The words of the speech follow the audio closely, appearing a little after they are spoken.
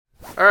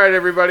All right,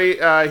 everybody.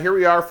 Here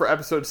we are for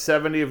episode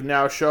 70 of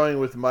Now Showing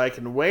with Mike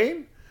and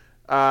Wayne.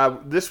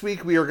 This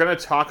week we are going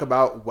to talk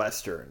about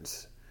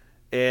Westerns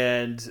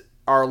and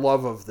our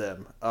love of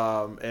them,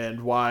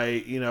 and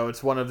why,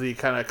 it's one of the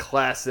kind of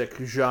classic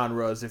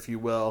genres, if you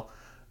will.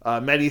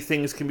 Many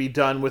things can be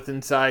done with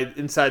inside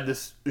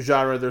this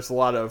genre. There's a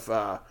lot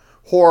of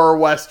horror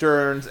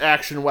Westerns,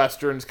 action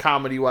Westerns,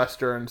 comedy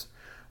Westerns,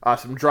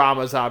 some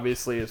dramas,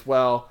 obviously, as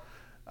well.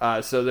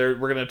 We're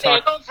going to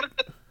talk...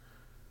 Hey,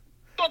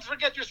 don't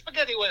forget your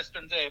spaghetti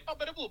westerns, eh?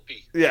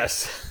 Whoopie.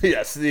 Yes.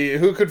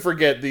 Who could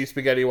forget the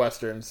spaghetti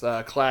westerns?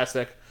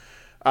 Classic.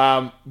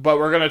 But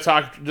we're going to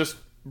talk just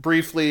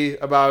briefly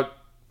about.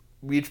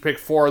 We each pick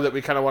four that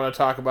we kind of want to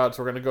talk about,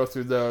 so we're going to go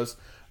through those.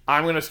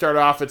 I'm going to start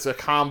off. It's a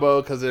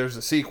combo because there's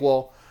a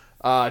sequel.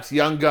 It's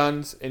Young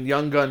Guns and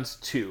Young Guns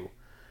 2.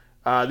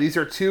 These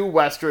are two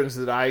westerns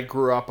that I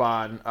grew up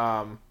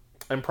on,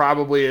 and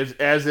probably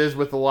as is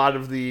with a lot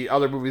of the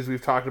other movies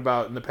we've talked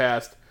about in the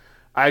past.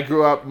 I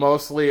grew up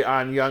mostly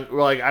on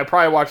I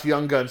probably watched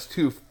Young Guns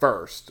 2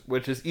 first,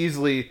 which is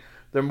easily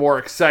the more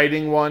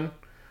exciting one,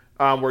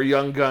 where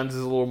Young Guns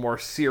is a little more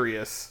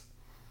serious.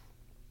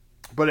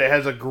 But it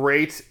has a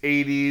great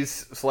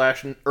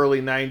 80s /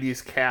 early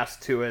 90s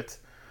cast to it.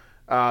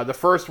 The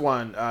first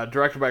one,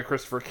 directed by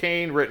Christopher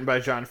Kane, written by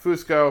John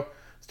Fusco,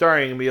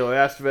 starring Emilio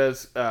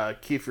Estevez,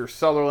 Kiefer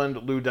Sutherland,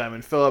 Lou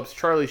Diamond Phillips,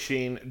 Charlie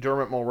Sheen,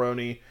 Dermot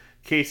Mulroney,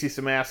 Casey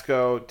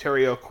Siemaszko,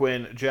 Terry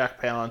O'Quinn,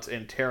 Jack Palance,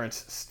 and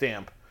Terrence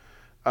Stamp.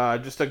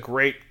 Just a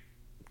great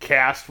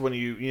cast when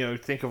you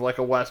think of like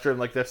a Western.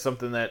 Like, that's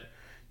something that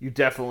you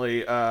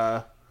definitely,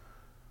 I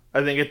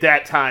think at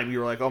that time you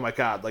were like, oh my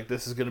god, like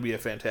this is going to be a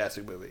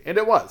fantastic movie. And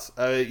it was.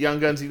 Young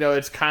Guns,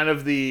 it's kind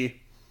of the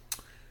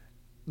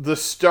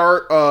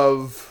start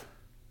of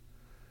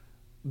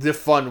the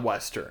fun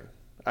Western,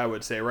 I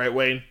would say, right,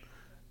 Wayne?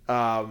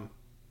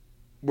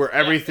 Where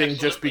everything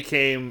just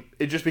became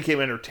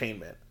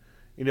entertainment.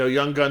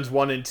 Young Guns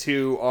 1 and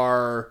 2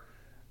 are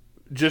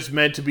just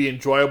meant to be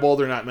enjoyable.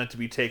 They're not meant to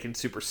be taken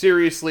super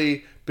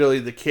seriously. Billy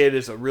the Kid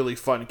is a really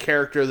fun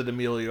character that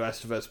Emilio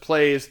Estevez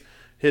plays.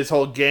 His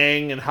whole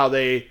gang and how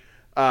they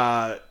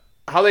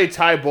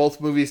tie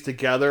both movies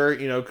together,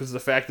 because the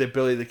fact that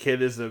Billy the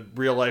Kid is a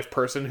real life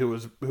person who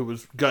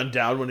was gunned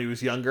down when he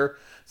was younger.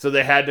 So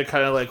they had to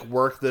kind of like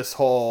work this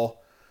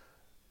whole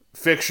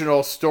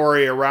fictional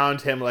story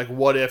around him. Like,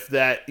 what if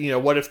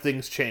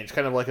things change?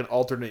 Kind of like an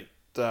alternate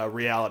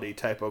reality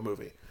type of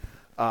movie.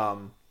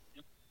 And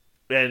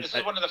this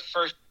is one of the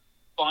first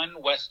fun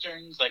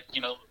westerns, I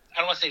don't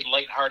want to say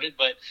lighthearted,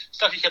 but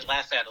stuff you could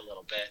laugh at a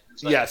little bit.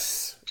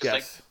 Yes.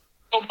 Like,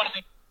 so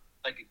much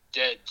like a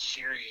dead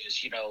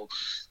serious,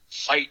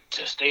 fight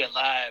to stay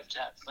alive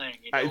type thing.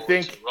 I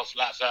think it's a rough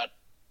life out.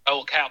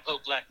 Old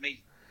cowpoke like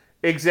me.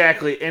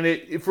 Exactly,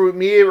 and for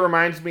me, it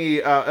reminds me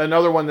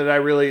another one that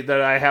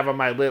I have on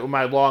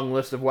my long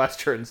list of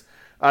westerns,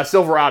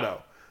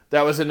 Silverado.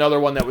 That was another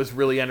one that was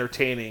really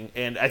entertaining,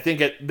 and I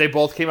think they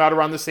both came out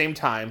around the same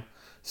time,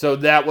 so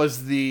that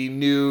was the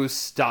new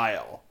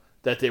style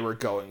that they were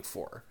going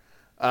for,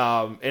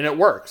 and it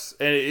works.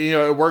 And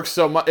it works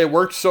so much. It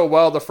worked so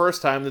well the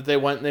first time that they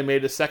went and they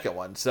made a second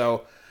one.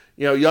 So,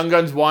 Young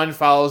Guns 1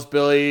 follows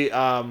Billy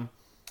and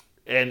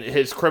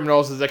his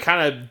criminals as they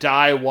kind of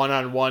die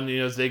one-on-one,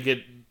 as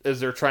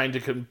they're trying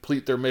to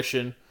complete their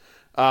mission,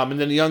 and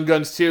then Young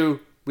Guns 2.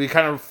 We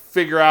kind of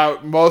figure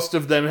out most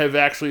of them have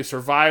actually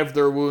survived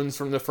their wounds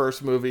from the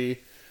first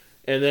movie,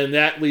 and then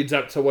that leads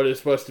up to what is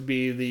supposed to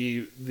be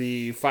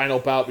the final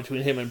bout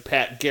between him and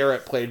Pat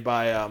Garrett, played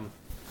by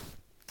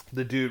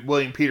the dude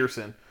William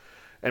Peterson.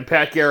 And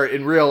Pat Garrett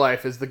in real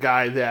life is the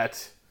guy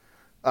that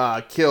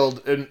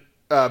killed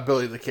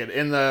Billy the Kid.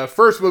 In the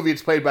first movie,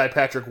 it's played by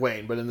Patrick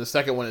Wayne, but in the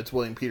second one, it's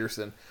William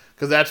Peterson,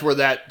 because that's where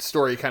that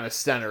story kind of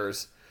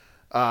centers.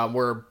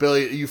 Where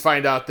you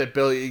find out that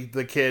Billy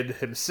the Kid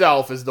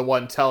himself is the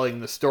one telling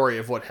the story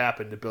of what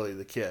happened to Billy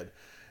the Kid.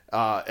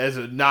 As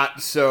a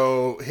not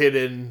so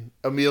hidden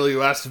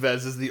Emilio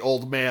Estevez is the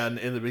old man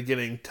in the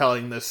beginning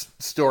telling this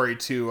story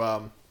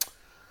to,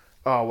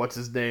 what's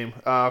his name?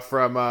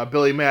 From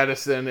Billy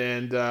Madison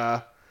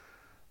and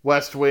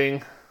West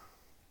Wing.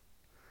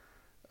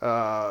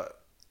 Of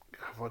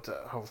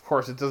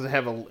course, it doesn't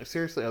have a...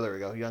 Seriously? Oh, there we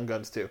go. Young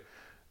Guns 2.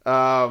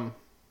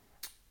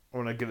 I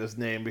want to get his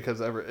name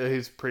because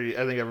he's pretty...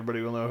 I think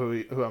everybody will know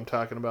who I'm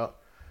talking about.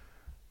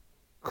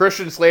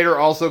 Christian Slater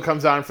also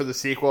comes on for the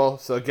sequel.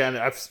 So again,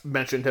 I've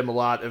mentioned him a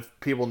lot. If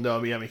people know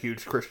me, I'm a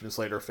huge Christian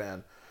Slater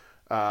fan.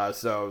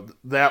 So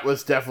that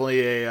was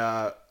definitely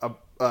a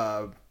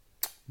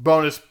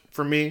bonus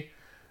for me.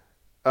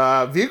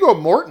 Viggo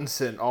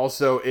Mortensen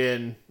also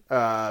in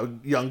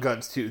Young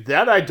Guns 2.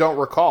 That I don't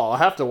recall. I'll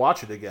have to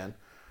watch it again.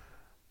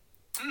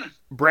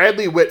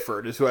 Bradley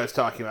Whitford is who I was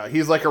talking about.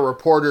 He's like a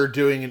reporter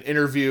doing an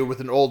interview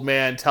with an old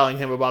man telling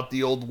him about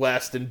the Old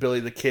West and Billy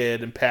the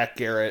Kid and Pat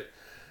Garrett.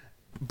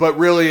 But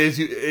really,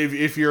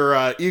 if you're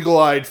an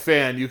eagle-eyed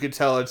fan, you can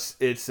tell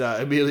it's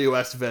Emilio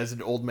Estevez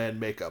in old man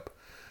makeup.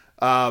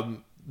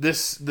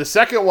 The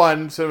second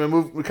one, so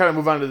we kind of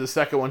move on to the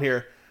second one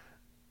here.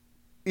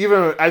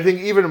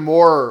 even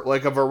more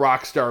like of a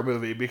rock star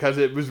movie because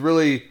it was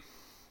really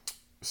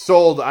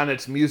sold on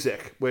its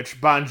music, which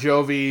Bon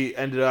Jovi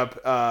ended up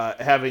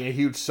having a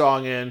huge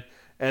song in,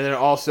 and then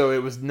also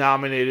it was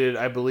nominated,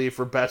 I believe,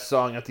 for Best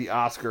Song at the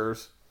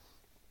Oscars.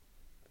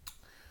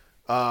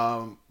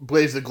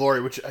 Blaze of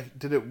Glory, which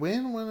did it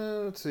win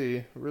when let's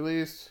see,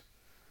 released?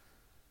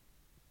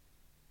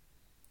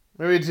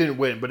 Maybe it didn't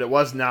win, but it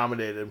was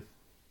nominated.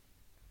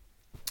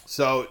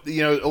 So,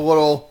 you know, a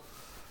little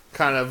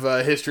kind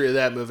of history of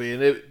that movie,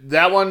 and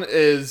that one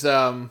is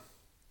I'd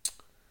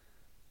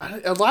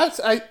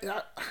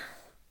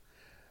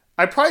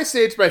probably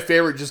say it's my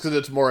favorite just because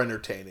it's more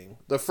entertaining.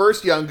 The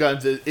first Young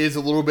Guns is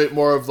a little bit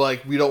more of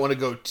like, we don't want to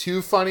go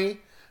too funny.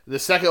 The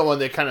second one,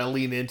 they kind of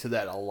lean into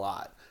that a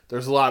lot.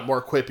 There's a lot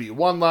more quippy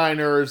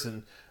one-liners,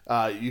 and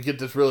you get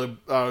this really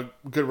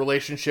good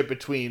relationship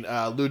between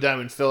Lou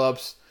Diamond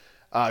Phillips,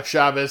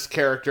 Chavez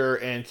character,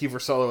 and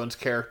Kiefer Sutherland's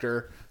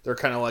character. They're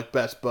kind of like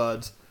best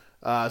buds.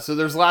 So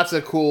there's lots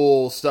of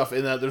cool stuff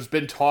in that. There's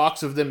been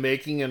talks of them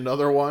making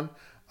another one.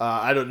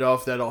 I don't know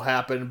if that'll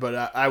happen,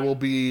 but I will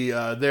be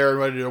there and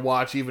ready to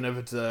watch, even if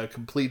it's a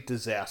complete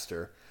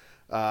disaster.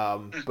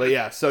 But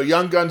yeah, so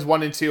Young Guns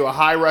 1 and 2, a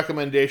high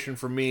recommendation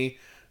for me.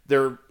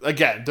 They're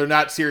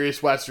not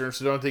serious westerns,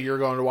 so don't think you're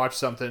going to watch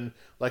something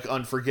like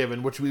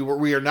Unforgiven, which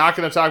we are not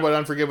going to talk about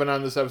Unforgiven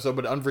on this episode,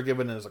 but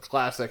Unforgiven is a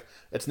classic.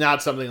 It's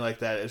not something like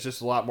that. It's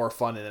just a lot more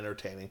fun and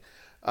entertaining.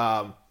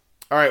 All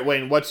right,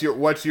 Wayne, what's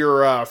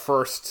your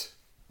first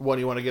one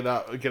you want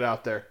to get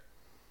out there?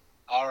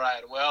 All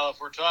right. Well, if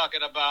we're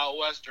talking about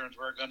westerns,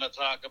 we're going to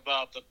talk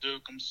about the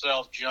Duke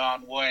himself,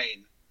 John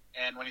Wayne.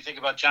 And when you think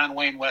about John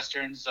Wayne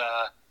westerns,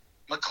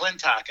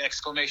 McClintock,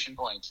 exclamation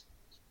point.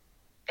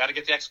 Got to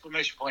get the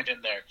exclamation point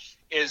in there.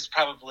 Is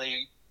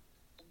probably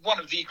one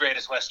of the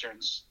greatest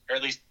westerns, or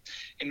at least,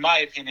 in my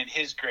opinion,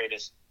 his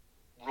greatest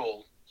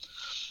role.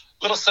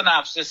 Little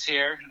synopsis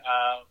here.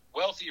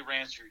 Wealthy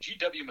rancher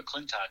G.W.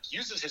 McClintock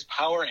uses his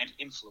power and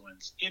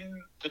influence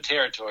in the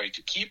territory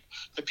to keep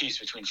the peace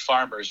between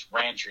farmers,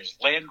 ranchers,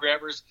 land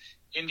grabbers,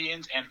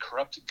 Indians, and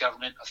corrupt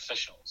government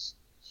officials.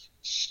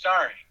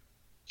 Starring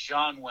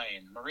John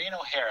Wayne, Maureen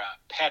O'Hara,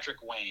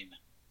 Patrick Wayne,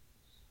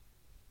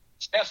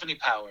 Stephanie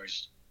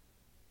Powers,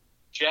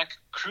 Jack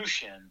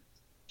Crucian,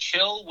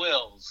 Chill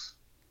Wills,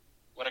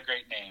 what a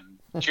great name,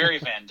 Jerry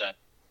Van Dyke,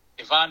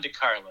 Yvonne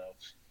DiCarlo,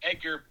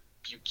 Edgar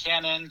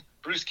Buchanan,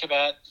 Bruce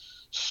Cabot,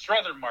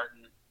 Strother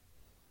Martin,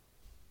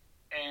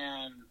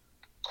 and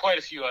quite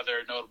a few other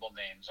notable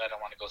names. I don't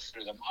want to go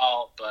through them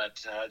all,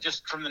 but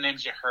just from the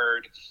names you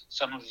heard,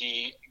 some of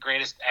the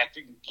greatest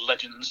acting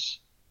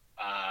legends.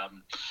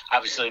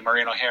 Obviously,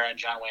 Maureen O'Hara and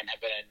John Wayne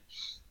have been in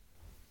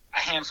a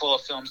handful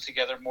of films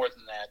together, more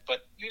than that.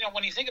 But, you know,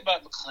 when you think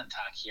about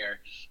McClintock here,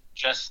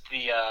 just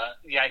the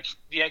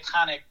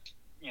iconic,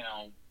 you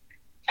know,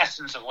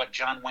 essence of what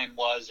John Wayne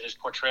was, his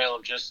portrayal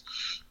of just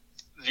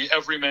the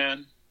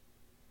everyman,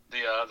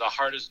 the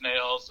hard as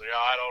nails,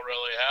 I don't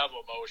really have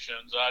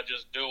emotions, I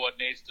just do what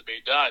needs to be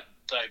done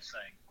type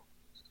thing.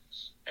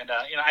 And,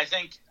 you know, I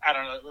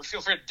don't know,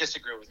 feel free to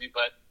disagree with me,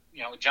 but,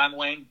 you know, John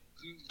Wayne,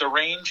 the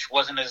range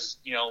wasn't as,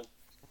 you know,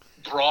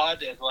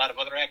 broad as a lot of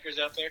other actors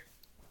out there.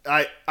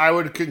 I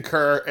would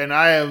concur, and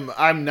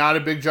I'm not a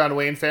big John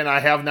Wayne fan. I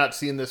have not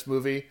seen this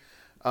movie.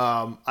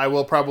 I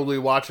will probably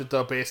watch it,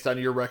 though, based on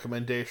your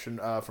recommendation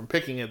from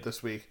picking it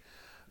this week.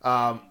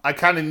 I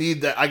kind of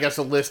need that, I guess,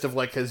 a list of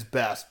like his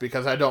best,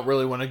 because I don't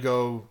really want to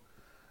go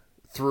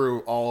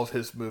through all of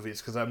his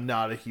movies because I'm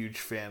not a huge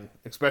fan,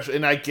 especially,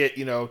 and I get,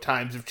 you know,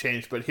 times have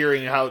changed, but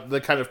hearing how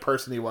the kind of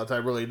person he was,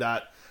 I'm really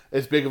not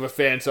as big of a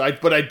fan.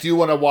 But I do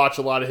want to watch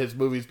a lot of his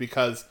movies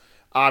because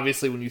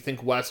obviously when you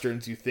think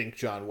westerns, you think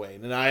John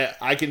Wayne, and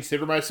I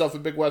consider myself a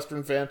big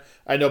western fan.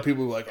 I know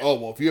people who are like, oh,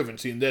 well, if you haven't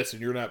seen this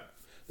and you're not,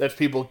 that's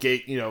people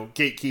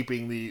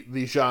gatekeeping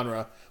the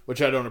genre,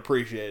 which I don't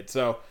appreciate.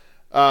 So,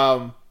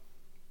 of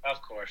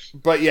course.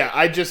 But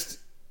yeah,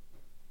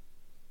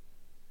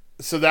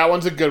 so that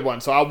one's a good one.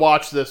 So I'll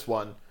watch this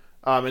one.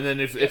 And then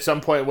if at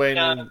some point,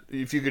 Wayne,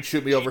 if you could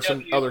shoot me over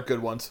some other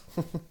good ones.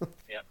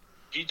 Yeah.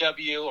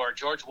 G.W. or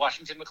George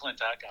Washington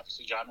McClintock,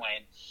 obviously John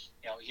Wayne,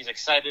 you know, he's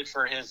excited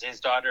for his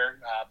daughter,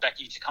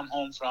 Becky, to come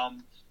home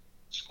from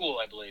school,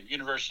 I believe,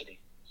 university.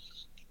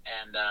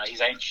 And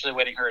he's anxiously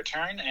waiting her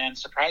return, and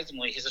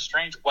surprisingly, his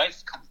estranged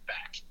wife comes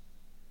back.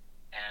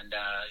 And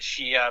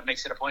she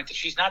makes it a point that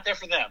she's not there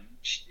for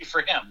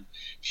him.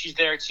 She's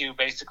there to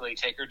basically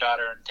take her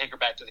daughter and take her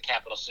back to the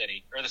capital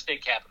city, or the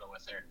state capital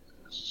with her.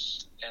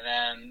 And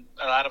then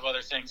a lot of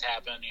other things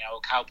happen, you know,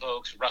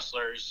 cowpokes,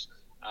 rustlers,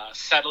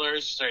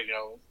 settlers, so, you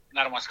know,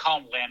 I don't want to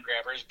call them land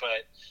grabbers,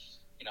 but,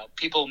 you know,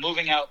 people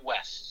moving out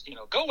west. You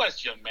know, go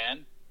west, young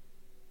man.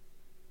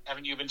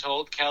 Haven't you been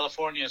told?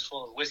 California is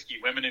full of whiskey,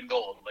 women, and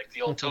gold, like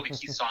the old Toby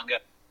Keith song.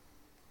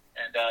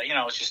 And, you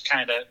know, it's just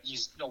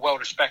he's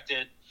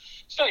well-respected.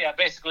 So, yeah,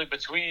 basically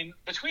between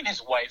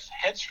his wife,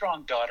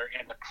 headstrong daughter,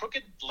 and the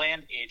crooked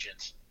land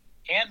agent,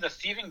 and the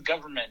thieving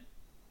government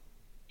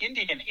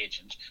Indian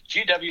agent,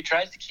 GW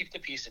tries to keep the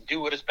peace and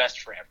do what is best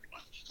for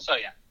everyone. So,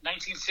 yeah,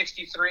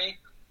 1963,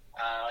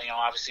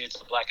 Obviously it's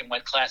a black and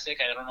white classic.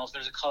 I don't know if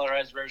there's a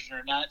colorized version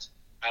or not.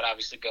 I'd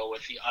obviously go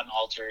with the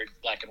unaltered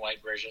black and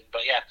white version.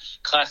 But yeah,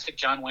 classic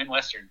John Wayne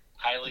Western.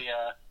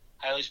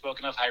 Highly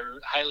spoken of,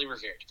 highly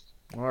revered.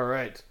 All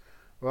right.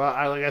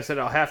 Well, like I said,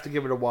 I'll have to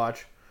give it a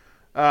watch.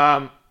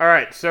 All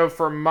right. So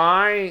for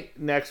my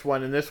next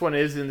one, and this one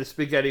is in the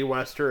spaghetti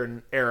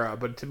Western era,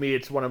 but to me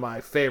it's one of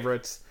my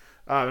favorites,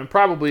 and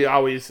probably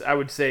always, I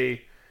would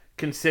say,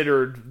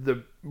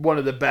 considered one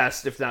of the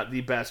best, if not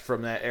the best,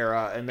 from that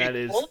era, and that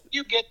Before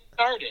you get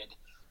started,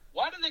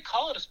 why do they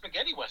call it a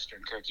spaghetti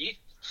Western, Kirky?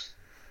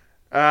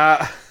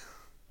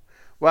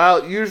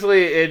 Well,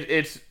 usually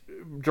it's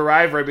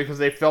derived right because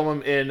they film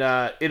them in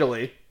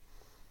Italy.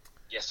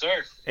 Yes,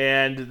 sir.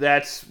 And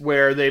that's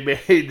where they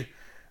made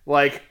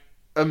like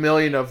a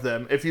million of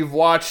them. If you've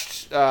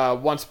watched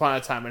Once Upon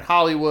a Time in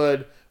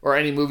Hollywood or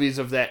any movies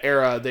of that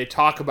era, they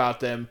talk about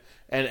them,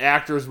 and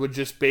actors would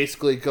just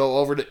basically go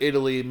over to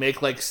Italy,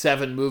 make like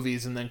 7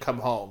 movies, and then come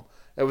home.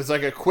 It was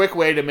like a quick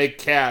way to make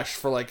cash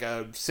for like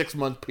a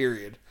 6-month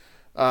period.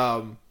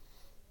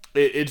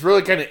 It's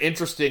really kind of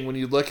interesting when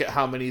you look at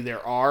how many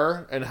there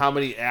are and how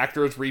many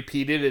actors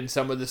repeated in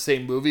some of the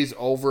same movies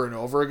over and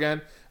over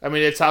again. I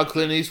mean, it's how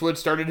Clint Eastwood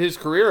started his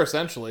career,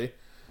 essentially,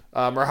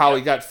 or how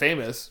he got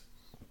famous.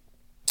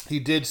 He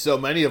did so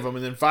many of them,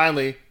 and then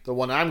finally, the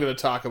one I'm going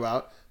to talk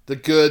about, The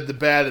Good, the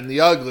Bad, and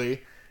the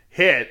Ugly,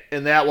 hit,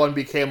 and that one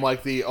became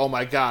like the, oh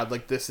my god,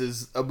 like this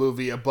is a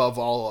movie above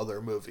all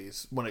other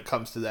movies when it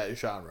comes to that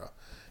genre.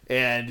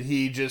 And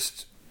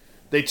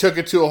they took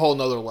it to a whole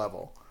nother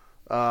level.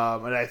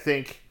 And I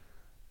think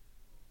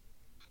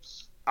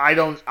I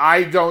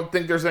don't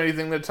think there's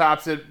anything that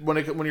tops it when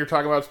you're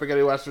talking about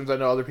spaghetti westerns. I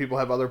know other people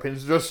have other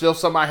opinions. There's still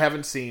some I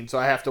haven't seen, so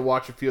I have to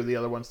watch a few of the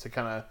other ones to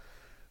kind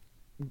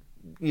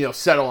of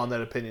settle on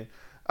that opinion.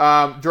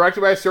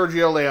 Directed by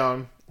Sergio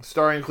Leone,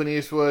 starring Clint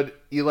Eastwood,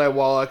 Eli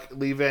Wallach,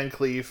 Lee Van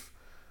Cleef.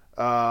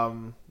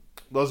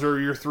 Those are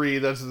your 3.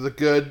 Those are The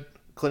Good,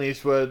 Clint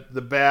Eastwood,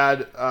 the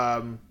Bad,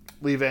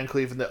 Lee Van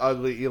Cleef, and the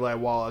Ugly, Eli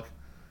Wallach.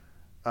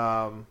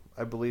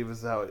 I believe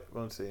is how it.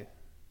 Let's see.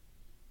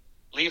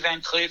 Lee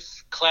Van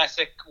Cleef,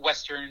 classic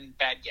Western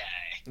bad guy.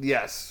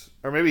 Yes,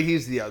 or maybe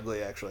he's the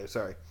Ugly. Actually,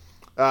 sorry.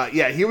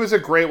 Yeah, he was a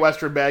great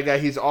Western bad guy.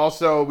 He's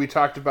also, we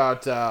talked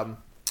about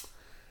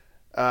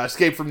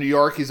Escape from New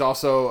York. He's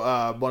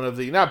also one of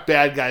the, not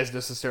bad guys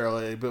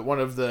necessarily, but one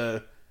of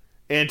the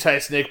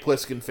anti-Snake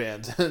Plissken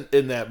fans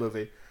in that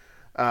movie.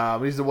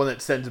 He's the one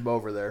that sends him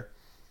over there.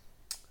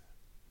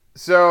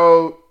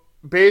 So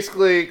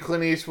basically,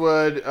 Clint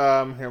Eastwood,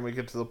 here we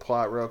get to the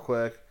plot real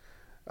quick.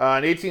 In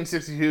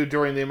 1862,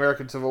 during the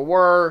American Civil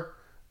War,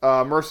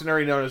 a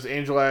mercenary known as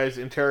Angel Eyes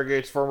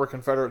interrogates former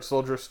Confederate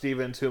soldier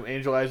Stevens, whom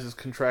Angel Eyes is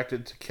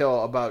contracted to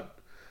kill,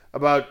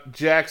 about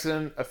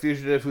Jackson, a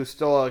fugitive who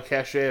stole a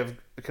cache of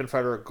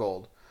Confederate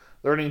gold.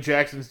 Learning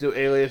Jackson's new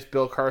alias,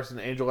 Bill Carson,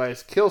 Angel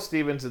Eyes kills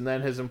Stevens and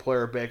then his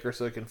employer Baker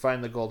so he can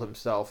find the gold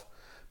himself.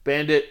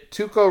 Bandit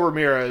Tuco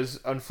Ramirez,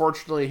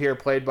 unfortunately here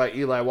played by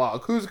Eli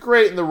Wallach, who's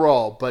great in the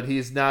role, but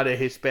he's not a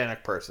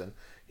Hispanic person.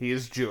 He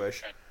is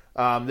Jewish.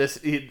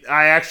 I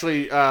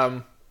actually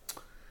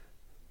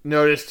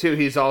noticed too,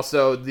 he's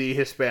also the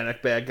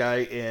Hispanic bad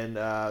guy in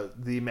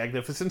The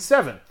Magnificent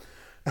Seven.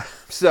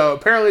 So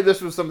apparently this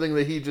was something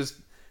that he just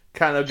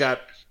kind of got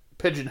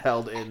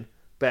pigeonholed in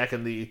back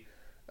in the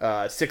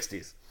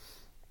 60s.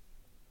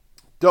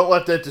 Don't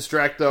let that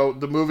distract, though.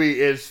 The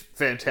movie is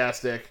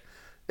fantastic.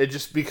 It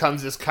just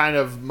becomes this kind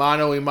of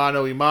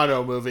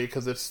mano-y-mano movie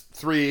because it's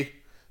three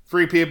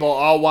people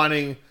all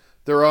wanting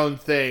their own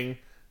thing.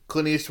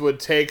 Clint Eastwood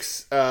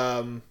takes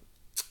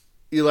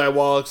Eli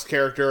Wallach's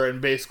character and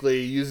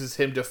basically uses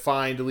him to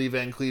find Lee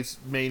Van Cleef's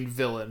main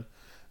villain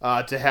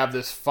to have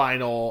this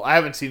final... I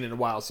haven't seen it in a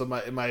while, so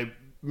my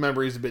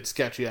memory's a bit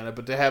sketchy on it,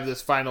 but to have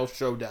this final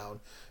showdown,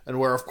 and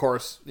where, of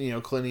course,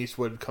 Clint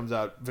Eastwood comes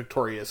out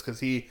victorious because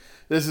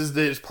this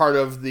is part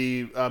of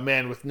the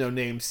Man with No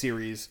Name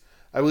series.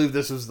 I believe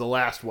this was the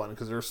last one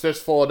because there's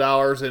fistful of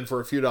dollars and for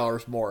a few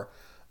dollars more.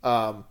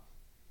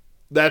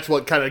 That's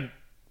what kind of,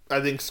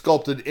 I think,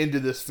 sculpted into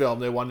this film.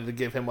 They wanted to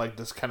give him like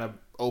this kind of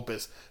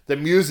opus. The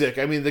music,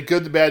 I mean, the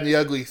Good, the Bad, and the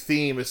Ugly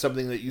theme is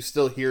something that you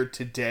still hear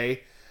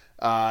today.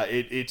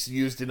 It's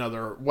used in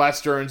other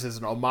westerns as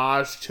an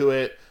homage to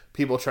it.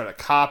 People try to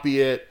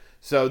copy it.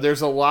 So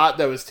there's a lot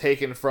that was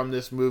taken from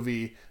this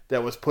movie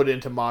that was put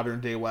into modern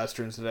day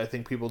westerns that I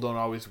think people don't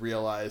always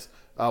realize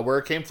where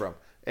it came from.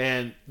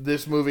 And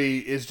this movie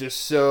is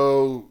just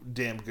so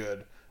damn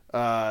good.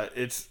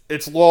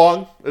 It's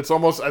long. It's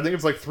almost, I think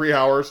it's like 3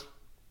 hours,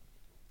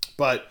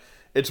 but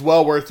it's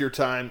well worth your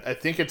time. I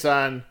think it's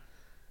been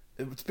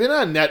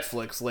on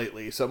Netflix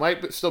lately, so it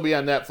might still be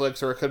on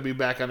Netflix or it could be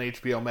back on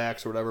HBO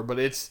Max or whatever, but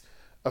it's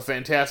a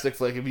fantastic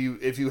flick.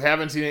 If you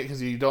haven't seen it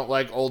because you don't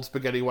like old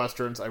spaghetti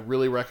westerns, I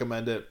really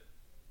recommend it.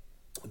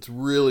 It's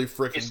really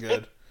freaking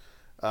good.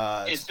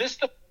 Is this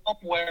the film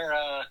where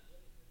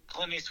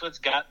Clint Eastwood's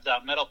got the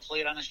metal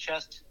plate on his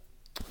chest?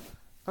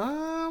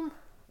 You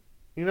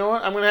know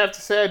what? I'm going to have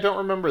to say I don't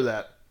remember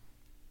that.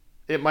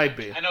 It might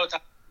be. I know it's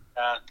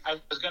I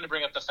was going to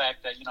bring up the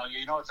fact that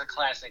it's a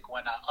classic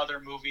when other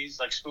movies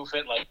like spoof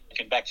it, like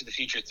in Back to the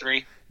Future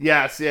 3.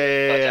 Yes, yeah.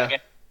 Again,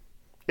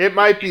 It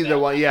might be the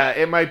one. Yeah,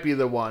 it might be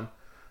the one.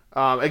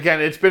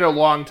 Again, it's been a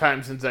long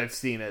time since I've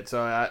seen it,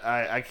 so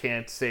I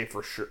can't say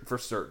for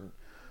certain.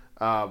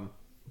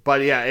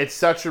 But yeah, it's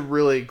such a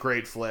really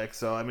great flick.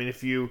 So I mean,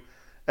 if you,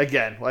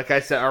 again, like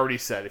I already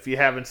said, if you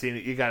haven't seen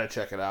it, you got to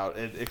check it out,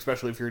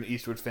 especially if you're an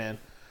Eastwood fan.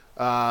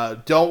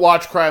 Don't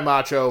watch Cry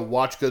Macho.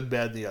 Watch Good,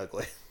 Bad, and the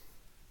Ugly.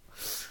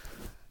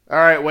 All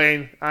right,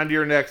 Wayne, on to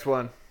your next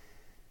one.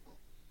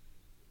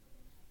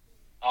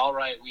 All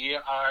right, we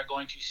are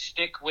going to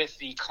stick with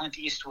the Clint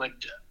Eastwood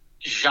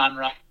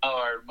genre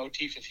or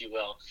motif, if you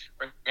will.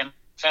 We're going to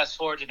fast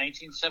forward to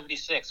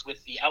 1976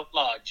 with the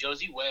outlaw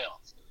Josie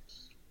Wales.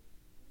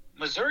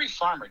 Missouri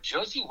farmer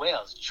Josie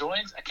Wales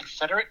joins a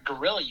Confederate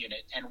guerrilla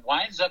unit and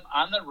winds up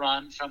on the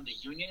run from the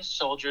Union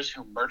soldiers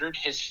who murdered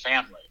his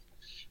family.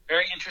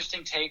 Very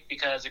interesting take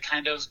because it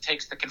kind of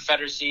takes the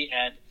Confederacy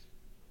and,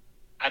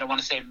 I don't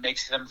want to say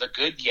makes them the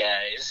good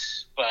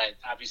guys, but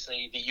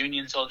obviously the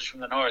Union soldiers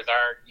from the North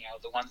are,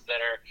 the ones that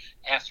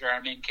are after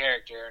our main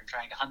character and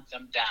trying to hunt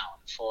them down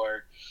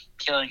for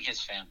killing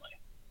his family.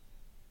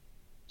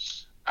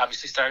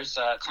 Obviously stars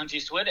Clint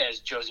Eastwood as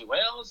Josie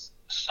Wales,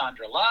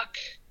 Sandra Locke,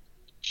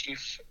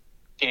 Chief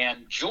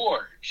Dan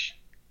George,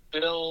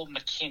 Bill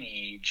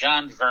McKinney,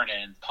 John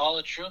Vernon,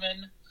 Paula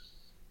Truman,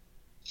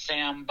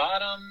 Sam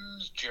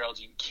Bottoms,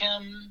 Geraldine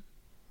Keams,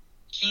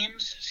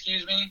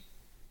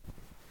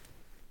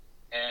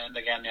 and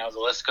again, the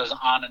list goes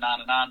on and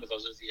on and on, but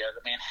those are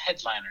the main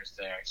headliners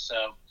there.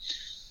 So,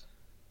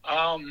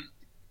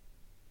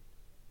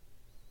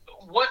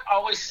 what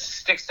always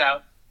sticks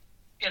out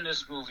in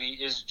this movie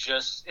is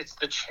it's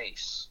the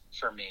chase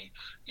for me.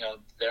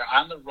 They're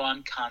on the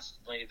run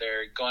constantly.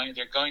 They're going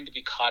to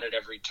be caught at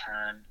every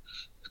turn.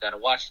 They've got to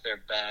watch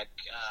their back.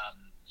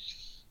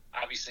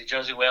 Obviously,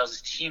 Josie Wales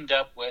is teamed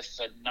up with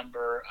a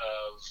number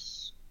of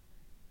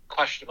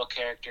questionable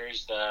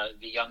characters. The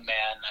young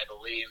man, I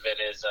believe it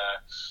is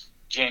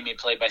Jamie,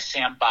 played by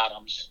Sam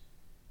Bottoms,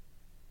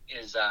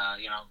 is a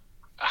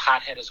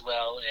hothead as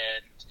well,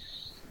 and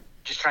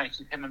just trying to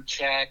keep him in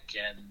check.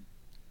 And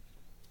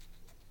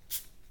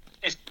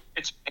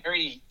it's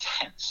very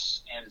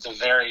tense, and it's a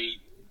very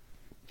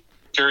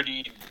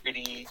dirty and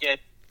gritty. It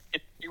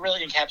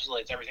really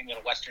encapsulates everything that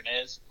a Western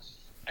is.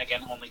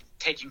 Again, only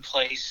taking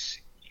place,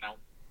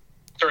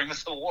 during the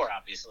Civil War,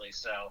 obviously.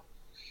 So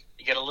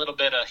you get a little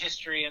bit of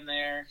history in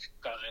there,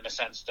 in a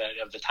sense that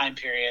of the time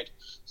period.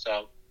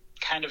 So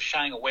kind of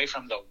shying away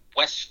from the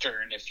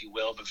Western, if you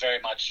will, but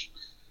very much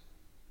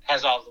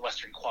has all of the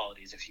Western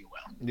qualities, if you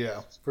will.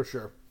 Yeah, for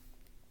sure.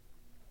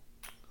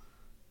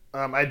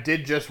 I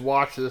did just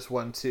watch this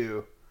one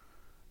too.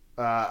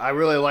 I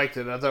really liked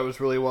it. I thought it was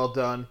really well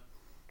done.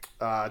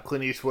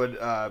 Clint Eastwood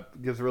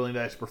gives a really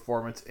nice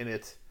performance in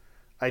it.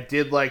 I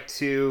did like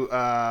to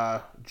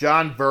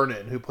John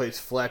Vernon, who plays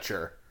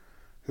Fletcher,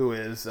 who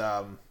is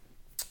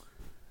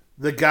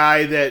the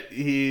guy that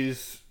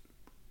he's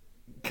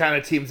kind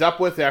of teams up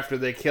with after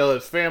they kill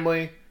his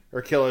family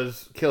or kill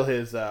his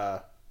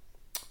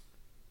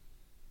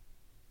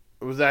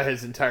was that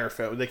his entire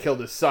family? They killed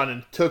his son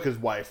and took his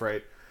wife,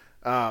 right?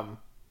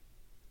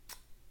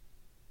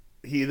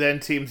 He then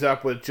teams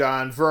up with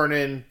John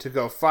Vernon to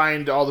go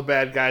find all the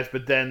bad guys,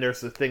 but then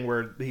there's the thing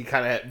where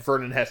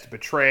Vernon has to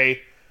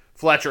betray.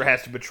 Fletcher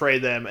has to betray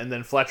them, and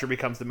then Fletcher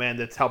becomes the man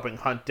that's helping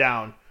hunt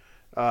down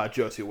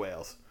Josie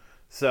Wales.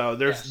 So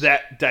there's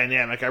that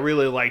dynamic. I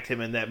really liked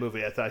him in that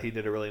movie. I thought he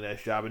did a really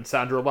nice job. And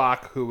Sandra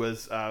Locke, who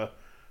was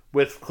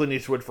with Clint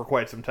Eastwood for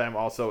quite some time,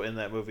 also in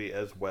that movie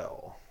as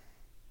well.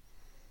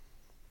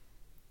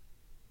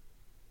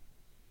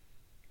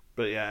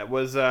 But yeah, it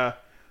was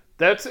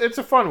it's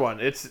a fun one.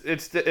 It's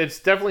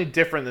definitely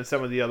different than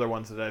some of the other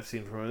ones that I've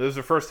seen from him. This was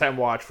a first time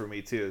watch for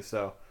me too.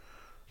 So,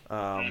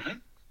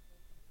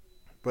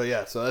 but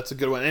yeah, so that's a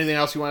good one. Anything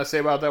else you want to say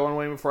about that one,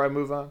 Wayne, before I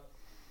move on?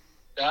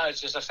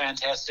 It's just a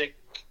fantastic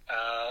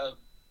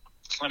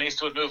Clint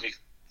Eastwood movie.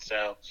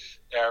 So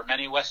there are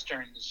many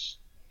Westerns,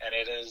 and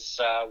it is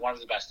one of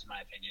the best in my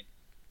opinion.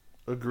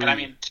 Agreed. And I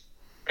mean,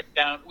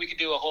 we could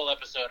do a whole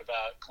episode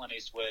about Clint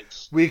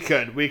Eastwood's. We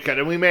could,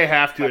 and we may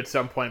have to at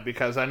some point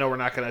because I know we're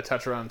not going to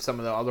touch on some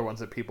of the other ones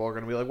that people are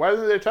going to be like, why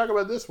didn't they talk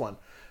about this one?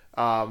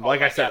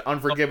 Like I said,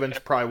 Unforgiven's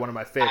probably one of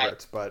my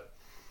favorites, but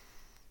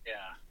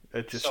yeah,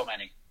 it just so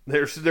many.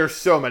 There's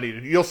so many.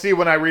 You'll see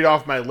when I read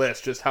off my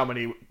list just how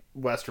many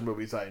Western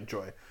movies I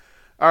enjoy.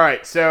 All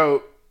right,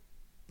 so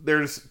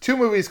there's two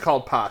movies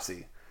called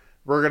Posse.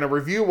 We're going to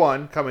review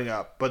one coming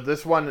up, but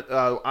this one,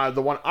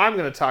 the one I'm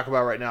going to talk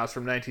about right now is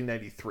from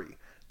 1993.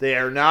 They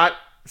are not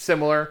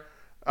similar.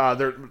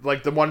 They're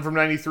like the one from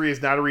 93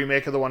 is not a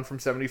remake of the one from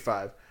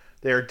 75.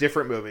 They are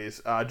different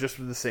movies, just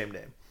with the same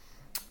name.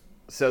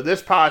 So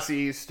this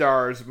Posse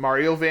stars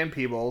Mario Van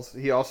Peebles.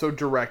 He also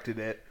directed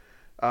it.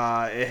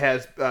 It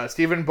has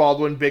Stephen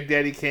Baldwin, Big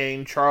Daddy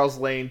Kane, Charles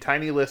Lane,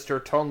 Tiny Lister,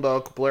 Tone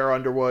Loc, Blair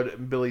Underwood,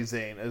 and Billy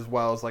Zane, as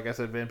well as, like I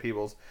said, Van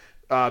Peebles.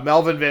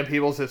 Melvin Van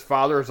Peebles, his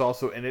father, is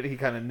also in it. He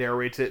kind of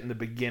narrates it in the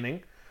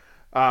beginning.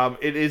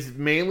 It is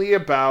mainly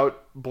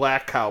about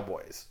black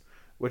cowboys,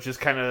 which is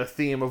kind of the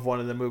theme of one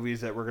of the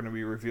movies that we're going to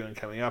be reviewing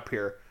coming up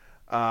here.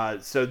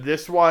 So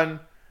this one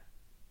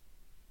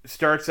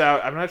starts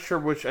out. I'm not sure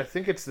which. I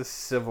think it's the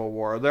Civil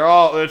War. They're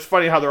all. It's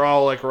funny how they're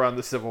all like around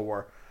the Civil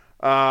War.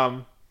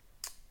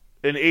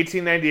 In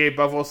 1898,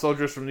 Buffalo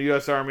soldiers from the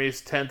U.S.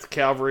 Army's 10th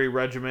Cavalry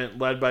Regiment,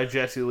 led by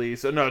Jesse Lee.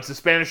 So no, it's the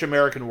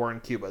Spanish-American War in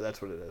Cuba.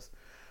 That's what it is.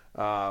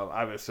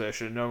 Obviously, I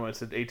should have known when it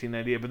said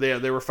 1898,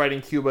 but they were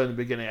fighting Cuba in the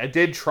beginning. I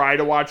did try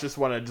to watch this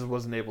one. I just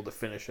wasn't able to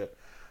finish it.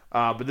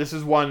 But this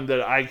is one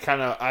that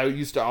I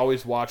used to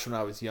always watch when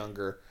I was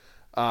younger.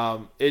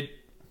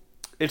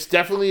 It's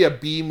definitely a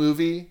B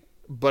movie,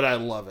 but I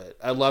love it.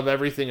 I love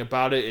everything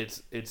about it.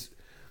 It's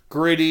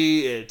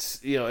gritty.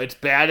 It's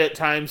bad at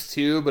times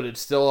too, but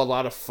it's still a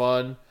lot of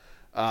fun.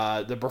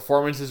 The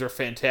performances are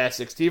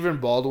fantastic. Stephen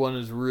Baldwin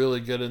is really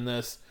good in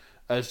this.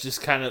 It's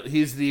just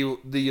he's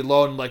the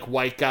lone like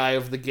white guy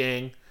of the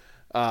gang.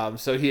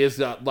 So he has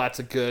lots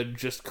of good,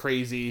 just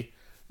crazy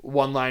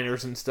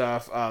one-liners and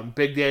stuff.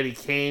 Big Daddy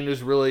Kane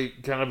is really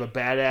kind of a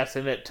badass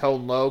in it.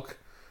 Tone Loc.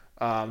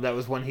 That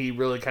was when he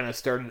really kind of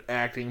started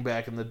acting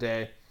back in the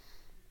day.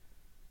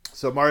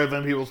 So Mario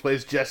Van Peebles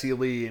plays Jesse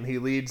Lee, and he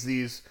leads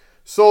these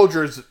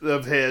soldiers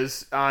of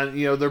his on,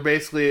 they're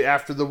basically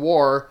after the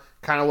war,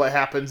 kind of what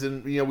happens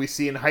in, we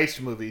see in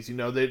heist movies.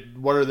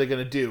 What are they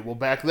going to do? Well,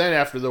 back then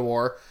after the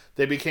war,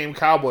 they became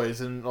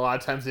cowboys, and a lot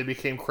of times they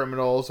became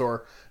criminals,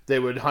 or they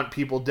would hunt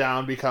people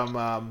down,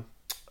 become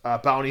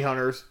bounty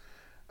hunters,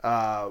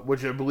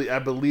 which I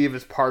believe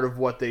is part of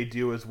what they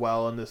do as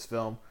well in this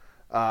film.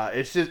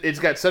 It's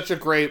got such a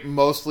great,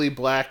 mostly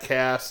black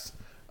cast,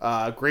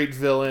 great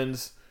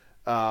villains.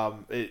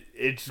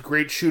 It's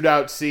great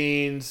shootout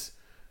scenes.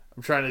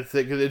 I'm trying to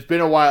think. It's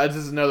been a while. This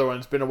is another one.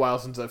 It's been a while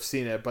since I've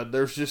seen it, but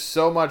there's just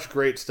so much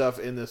great stuff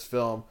in this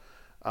film.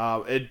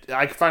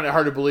 I find it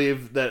hard to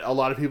believe that a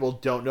lot of people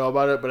don't know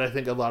about it, but I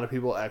think a lot of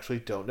people actually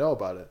don't know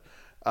about it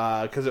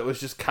because it was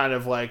just kind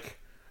of like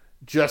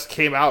just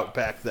came out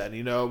back then.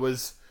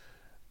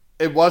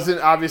 It wasn't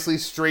obviously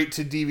straight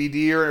to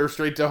DVD or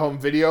straight to home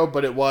video,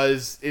 but it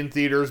was in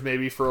theaters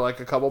maybe for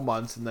like a couple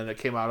months, and then it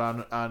came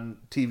out on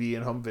TV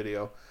and home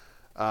video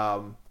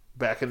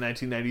back in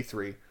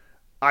 1993.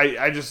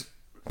 I just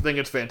think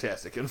it's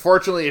fantastic.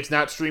 Unfortunately, it's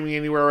not streaming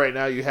anywhere right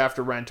now. You have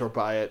to rent or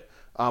buy it,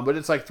 but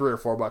it's like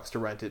 $3 or $4 to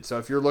rent it. So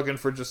if you're looking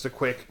for just a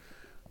quick,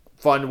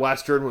 fun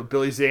Western with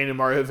Billy Zane and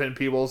Mario Van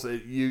Peebles,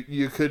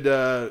 you could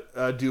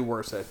do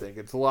worse, I think.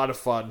 It's a lot of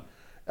fun.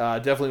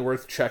 Definitely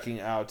worth checking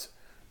out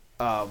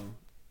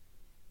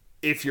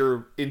if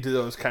you're into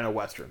those kind of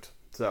Westerns.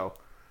 So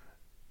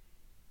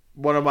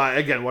one of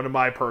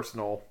my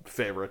personal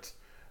favorites.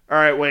 All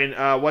right, Wayne,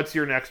 what's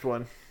your next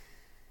one?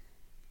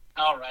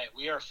 All right,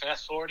 we are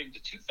fast forwarding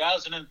to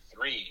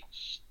 2003.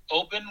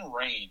 Open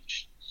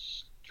Range,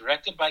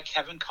 directed by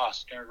Kevin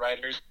Costner.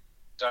 Writers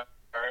are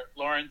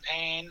Lauren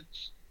Payne,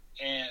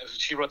 and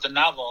she wrote the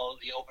novel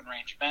The Open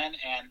Range Men,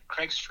 and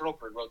Craig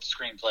Stropper wrote the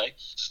screenplay.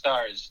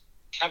 Stars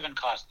Kevin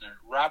Costner,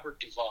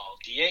 Robert Duvall,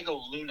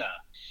 Diego Luna,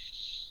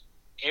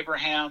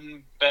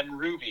 Abraham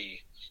Benrubi,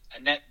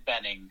 Annette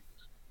Bening,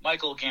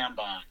 Michael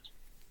Gambon,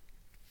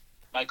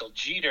 Michael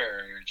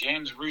Jeter,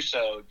 James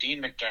Russo,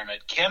 Dean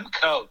McDermott, Kim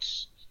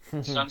Coates,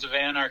 Sons of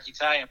Anarchy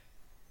tie-in.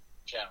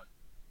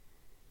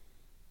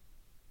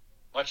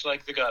 Much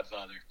like The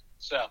Godfather.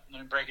 So,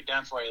 let me break it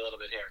down for you a little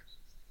bit here.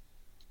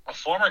 A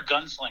former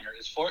gunslinger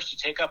is forced to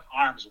take up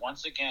arms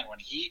once again when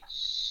he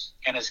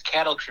and his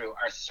cattle crew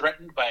are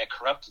threatened by a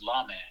corrupt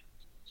lawman.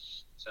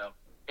 So,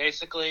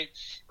 basically,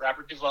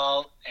 Robert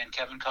Duvall and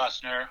Kevin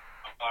Costner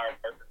are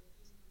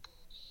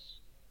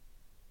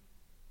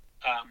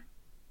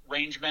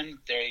rangemen.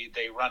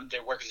 They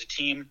work as a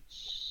team,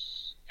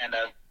 and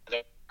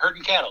they're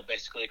herding cattle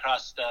basically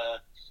across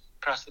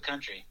the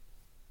country,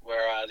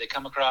 where they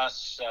come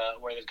across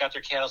where they've got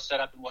their cattle set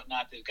up and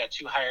whatnot. They've got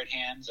two hired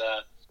hands,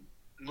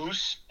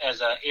 Moose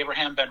as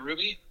Abraham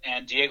Benrubi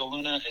and Diego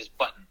Luna as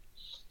Button.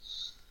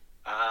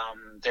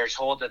 They're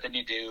told that they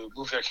need to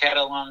move their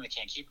cattle along. They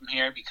can't keep them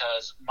here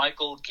because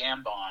Michael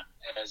Gambon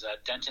as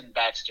Denton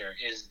Baxter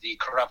is the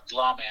corrupt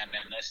lawman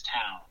in this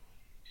town.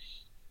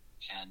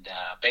 And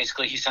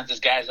basically he sends his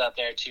guys out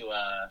there to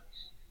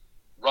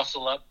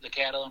rustle up the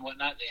cattle and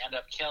whatnot. They end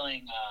up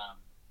killing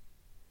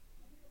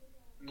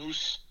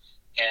Moose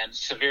and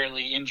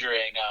severely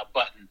injuring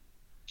Button,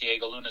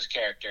 Diego Luna's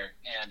character.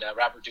 And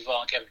Robert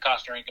Duvall and Kevin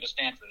Costner ain't going to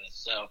stand for this.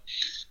 So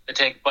they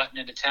take Button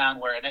into town,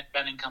 where Annette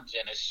Bening comes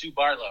in as Sue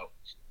Barlow.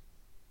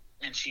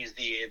 And she's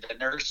the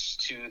nurse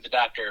to the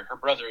doctor. Her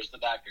brother is the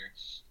doctor.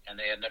 And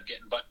they end up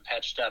getting Button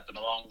patched up. And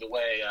along the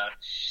way,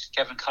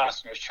 Kevin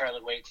Costner's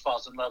Charlie Wake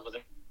falls in love with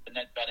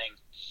Annette Bening.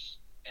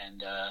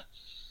 And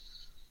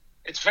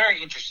it's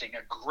very interesting.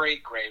 A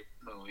great, great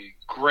movie.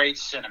 Great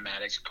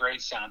cinematics. Great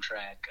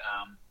soundtrack.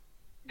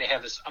 They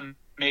have this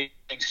amazing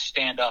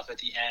standoff at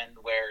the end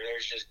where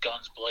there's just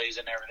guns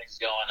blazing, everything's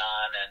going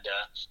on, and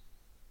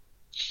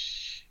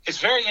it's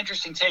very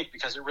interesting take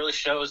because it really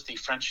shows the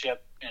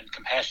friendship and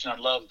compassion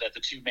and love that the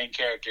two main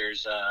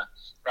characters,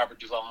 Robert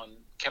Duvall and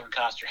Kevin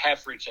Costner, have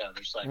for each other.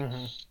 It's like,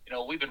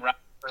 we've been around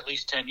for at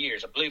least 10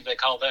 years. I believe they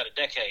call that a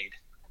decade.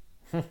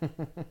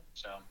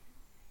 So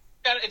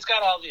it's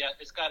got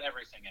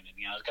everything in it.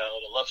 It's got a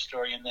little love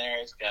story in there.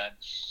 It's got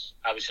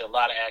obviously a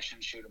lot of action,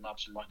 shoot 'em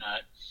ups and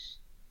whatnot.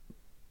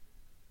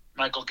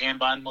 Michael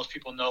Gambon, most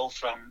people know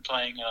from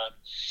playing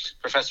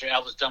Professor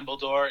Albus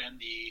Dumbledore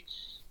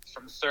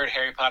from the third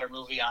Harry Potter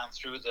movie on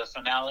through the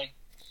finale.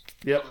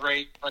 Yep.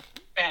 Great, but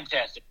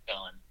fantastic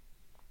villain.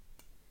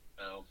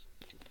 So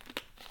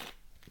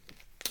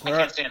I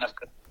can't say enough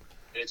good.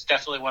 It's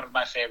definitely one of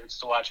my favorites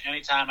to watch.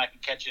 Anytime I can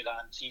catch it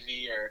on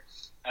TV or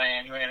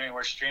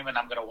anywhere streaming,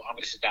 I'm gonna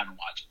sit down and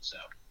watch it. So.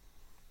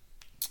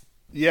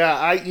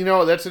 Yeah,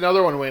 that's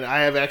another one, Wayne.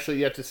 I have actually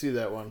yet to see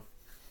that one,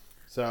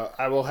 so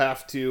I will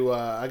have to.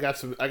 I got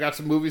some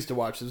movies to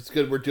watch. It's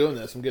good we're doing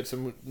this and get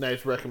some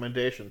nice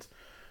recommendations.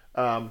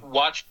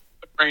 Watch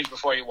Brains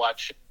before you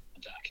watch.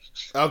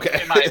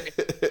 Okay. In my opinion.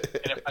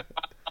 And if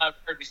I've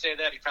heard me say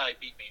that, he probably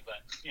beat me.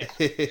 But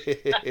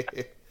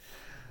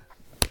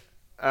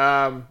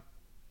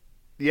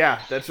yeah.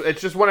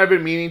 It's just one I've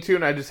been meaning to,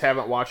 and I just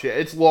haven't watched it.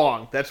 It's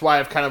long. That's why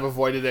I've kind of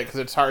avoided it because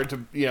it's hard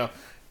to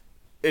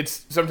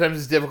sometimes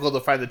it's difficult to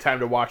find the time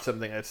to watch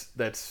something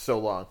that's so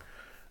long.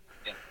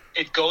 Yeah.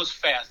 It goes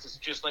fast. It's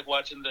just like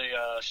watching the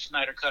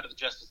Snyder cut of the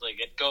Justice League.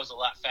 It goes a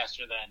lot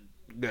faster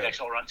than the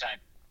actual runtime.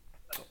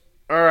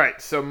 All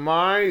right, so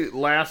my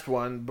last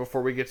one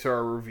before we get to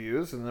our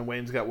reviews, and then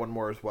Wayne's got one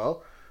more as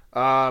well,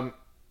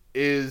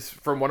 is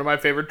from one of my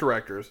favorite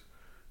directors,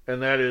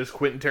 and that is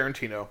Quentin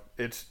Tarantino.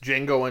 It's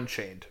Django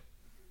Unchained.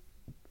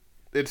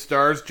 It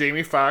stars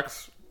Jamie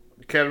Foxx,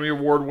 Academy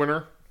Award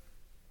winner,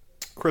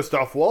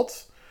 Christoph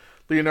Waltz,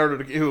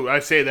 who I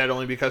say that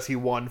only because he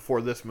won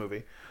for this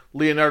movie,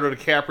 Leonardo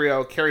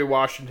DiCaprio, Kerry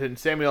Washington,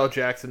 Samuel L.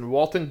 Jackson,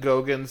 Walton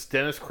Goggins,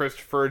 Dennis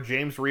Christopher,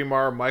 James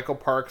Remar, Michael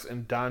Parks,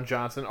 and Don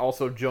Johnson.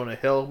 Also, Jonah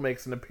Hill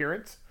makes an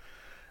appearance.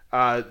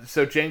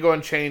 So Django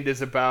Unchained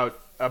is about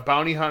a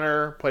bounty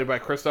hunter played by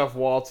Christoph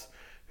Waltz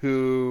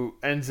who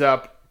ends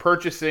up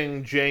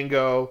purchasing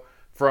Django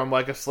from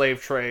like a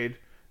slave trade,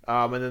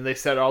 and then they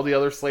set all the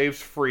other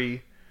slaves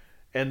free,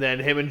 and then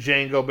him and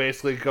Django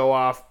basically go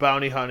off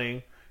bounty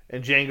hunting,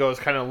 and Django is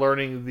kind of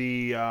learning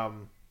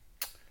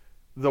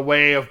the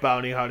way of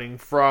bounty hunting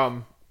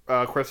from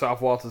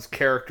Christoph Waltz's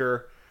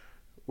character,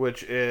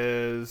 which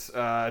is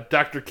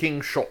Dr. King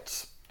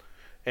Schultz.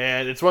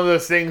 And it's one of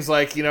those things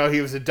like, he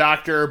was a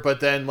doctor, but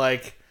then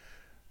like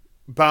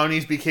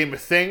bounties became a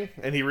thing,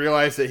 and he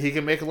realized that he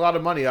can make a lot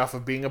of money off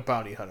of being a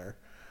bounty hunter.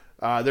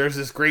 There's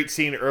this great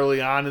scene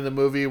early on in the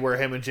movie where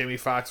him and Jamie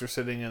Foxx are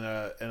sitting in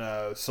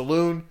a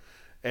saloon,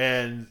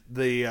 and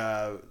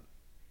the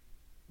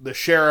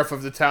sheriff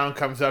of the town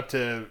comes up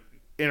to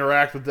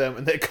interact with them,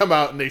 and they come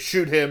out and they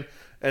shoot him,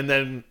 and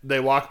then they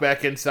walk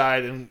back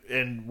inside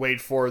and wait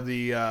for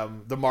the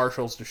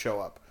marshals to show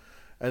up,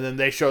 and then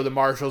they show the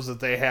marshals that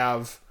they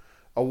have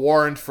a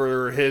warrant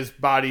for his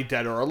body,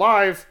 dead or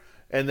alive,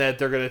 and that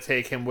they're going to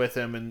take him with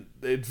him. And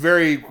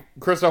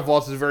Christoph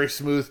Waltz is very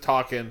smooth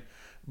talking,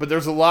 but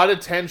there's a lot of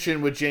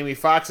tension with Jamie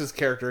Foxx's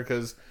character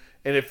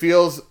and it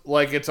feels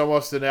like it's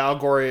almost an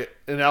allegory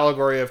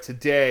of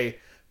today,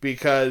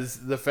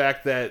 because the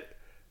fact that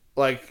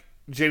like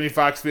Jamie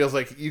Foxx feels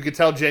like, you could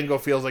tell Django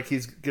feels like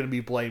he's going to be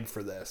blamed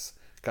for this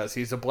because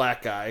he's a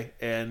black guy,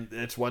 and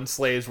it's when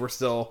slaves were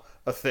still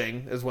a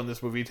thing, is when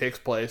this movie takes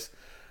place.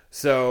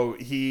 So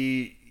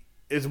he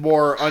is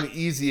more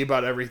uneasy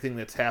about everything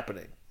that's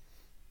happening.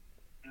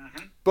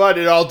 Mm-hmm. But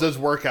it all does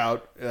work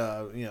out,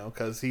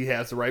 because he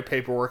has the right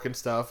paperwork and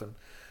stuff, and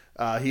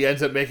he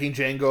ends up making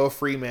Django a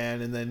free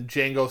man, and then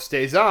Django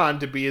stays on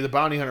to be the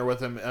bounty hunter with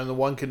him on the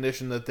one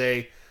condition that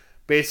they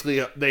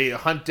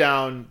hunt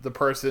down the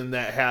person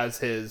that has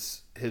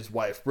his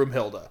wife,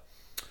 Brumhilde,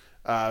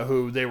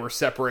 who they were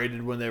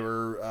separated when they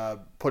were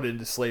put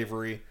into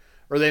slavery,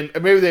 or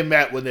maybe they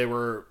met when they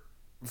were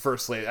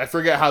first slaves. I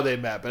forget how they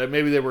met, but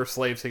maybe they were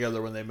slaves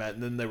together when they met,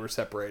 and then they were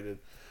separated.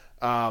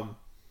 And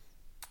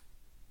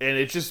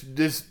it's just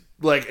this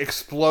like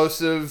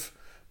explosive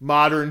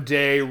modern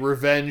day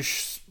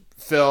revenge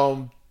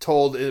film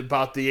told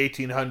about the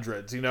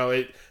 1800s.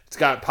 It's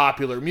got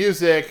popular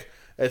music.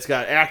 It's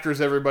got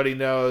actors everybody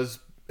knows.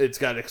 It's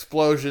got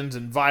explosions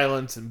and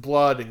violence and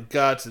blood and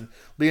guts, and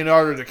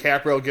Leonardo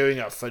DiCaprio giving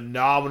a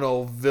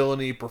phenomenal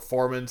villainy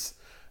performance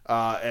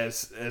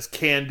as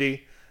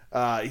Candy.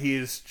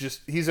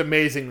 He's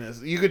amazing in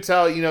this. You could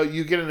tell,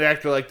 you get an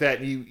actor like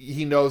that, and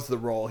he knows the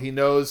role. He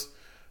knows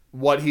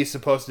what he's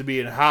supposed to be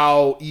and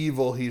how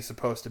evil he's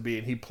supposed to be,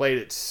 and he played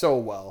it so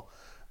well.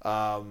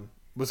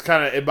 Was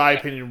kind of, in my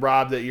opinion,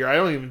 robbed that year. I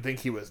don't even think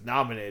he was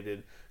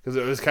nominated, because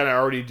it was kind of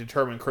already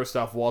determined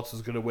Christoph Waltz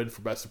was going to win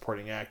for Best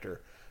Supporting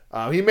Actor.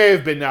 He may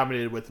have been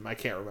nominated with him. I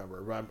can't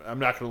remember, but I'm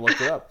not going to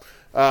look it up.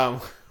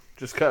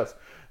 Just because.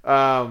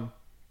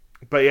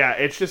 But yeah,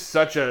 it's just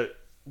such a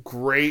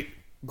great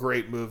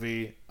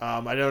movie.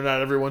 I know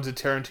not everyone's a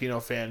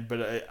Tarantino fan,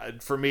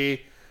 but for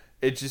me,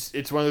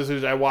 it's one of those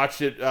things. I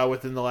watched it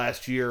within the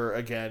last year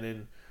again,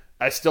 and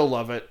I still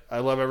love it. I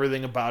love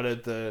everything about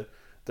it. The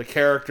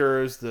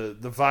characters, the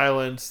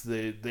violence,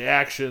 the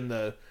action,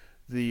 the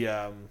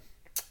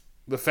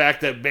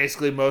fact that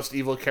basically most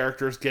evil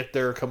characters get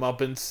their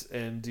comeuppance,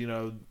 and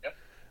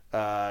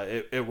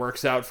it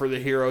works out for the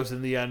heroes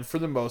in the end for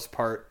the most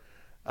part.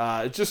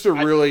 It's just a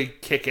really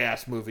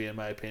kick-ass movie in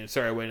my opinion.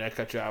 Sorry, Wayne, I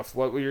cut you off.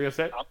 What were you gonna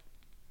say?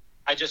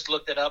 I just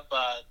looked it up.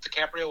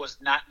 DiCaprio was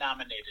not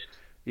nominated.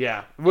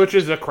 Yeah, which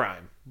is a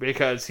crime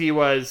because he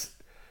was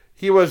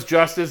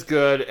just as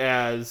good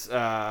as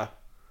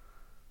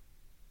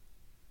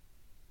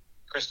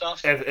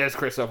Christoph? As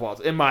Christoph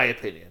Waltz, in my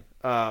opinion.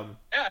 Yeah.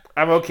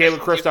 I'm okay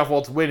with Christoph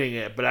Waltz winning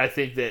it, but I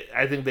think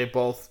they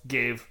both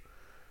gave,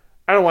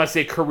 I don't want to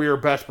say career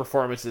best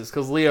performances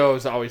because Leo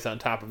is always on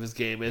top of his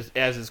game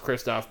as is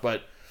Christoph,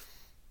 but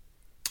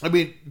I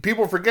mean,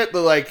 people forget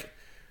that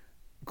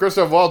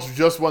Christoph Waltz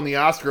just won the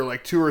Oscar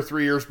 2 or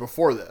 3 years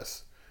before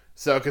this,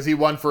 so because he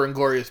won for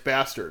Inglourious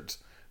Bastards,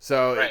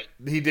 so right.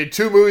 He did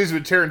 2 movies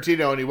with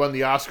Tarantino and he won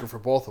the Oscar for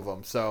both of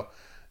them, so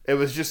it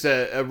was just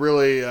a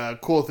really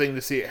cool thing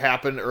to see it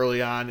happen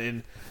early on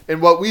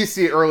and what we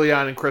see early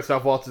on in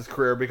Christoph Waltz's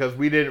career, because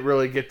we didn't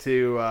really get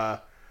to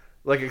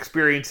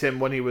experience him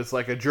when he was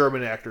a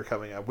German actor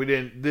coming up. We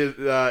didn't.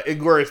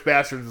 Inglourious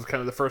Bastards was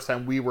kind of the first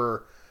time we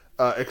were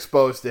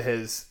exposed to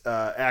his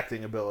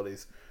acting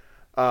abilities.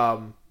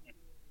 So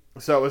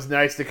it was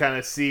nice to kind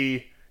of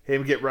see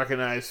him get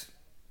recognized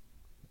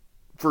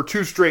for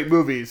 2 straight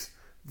movies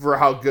for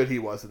how good he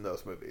was in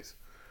those movies.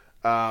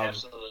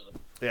 Absolutely.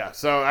 Yeah,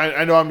 so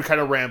I know I'm kind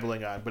of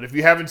rambling on, but if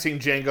you haven't seen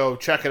Django,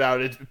 check it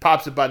out. It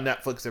pops up on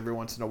Netflix every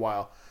once in a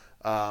while.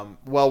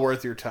 Well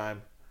worth your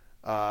time.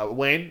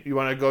 Wayne, you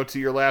want to go to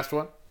your last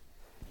one?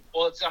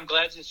 Well, I'm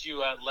glad that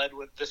you led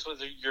with this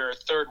was your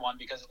third one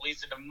because it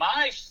leads into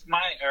my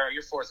or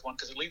your fourth one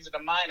because it leads into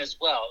mine as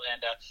well,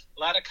 and a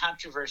lot of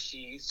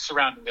controversy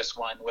surrounding this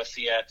one with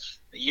the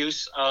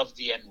use of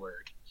the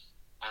N-word.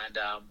 And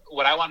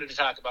what I wanted to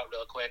talk about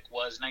real quick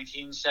was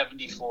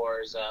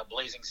 1974's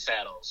Blazing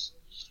Saddles.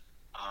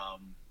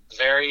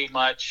 Very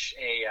much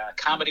a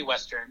comedy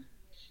western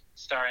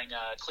starring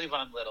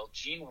Cleavon Little,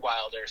 Gene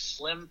Wilder,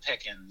 Slim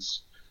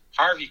Pickens,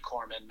 Harvey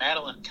Korman,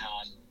 Madeline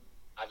Kahn.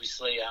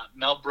 Obviously,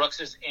 Mel Brooks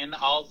is in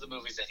all of the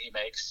movies that he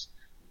makes.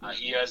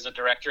 He is a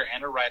director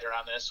and a writer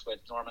on this with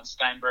Norman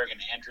Steinberg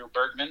and Andrew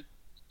Bergman.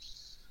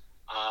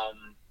 I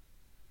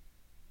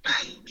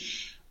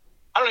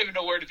don't even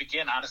know where to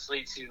begin,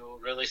 honestly, to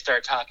really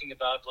start talking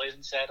about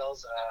Blazing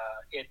Saddles.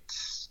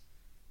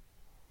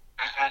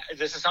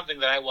 This is something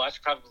that I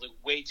watched probably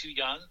way too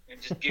young and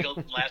just giggled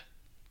and laughed,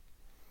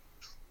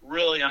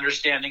 really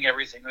understanding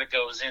everything that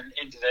goes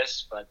into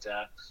this. But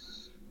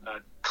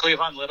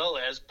Cleavon Little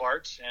as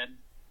Bart, and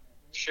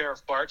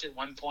Sheriff Bart at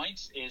one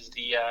point is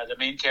the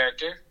main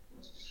character.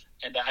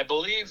 And I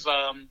believe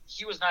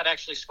he was not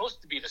actually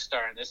supposed to be the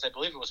star in this. I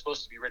believe it was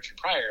supposed to be Richard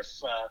Pryor.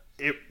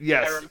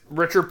 Yes,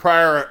 Richard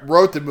Pryor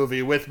wrote the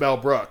movie with Mel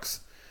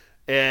Brooks.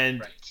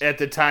 And At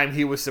the time,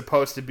 he was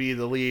supposed to be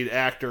the lead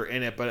actor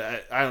in it,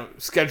 but I don't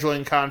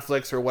scheduling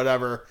conflicts or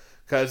whatever,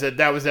 because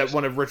that was at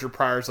one of Richard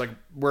Pryor's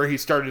where he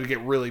started to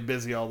get really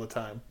busy all the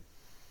time.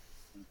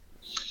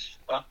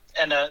 Well,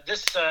 and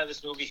this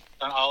movie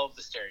on all of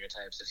the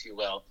stereotypes, if you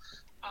will.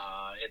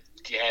 It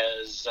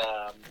has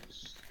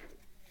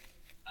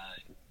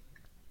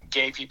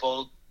gay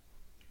people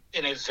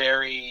in a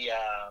very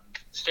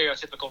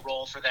stereotypical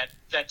role for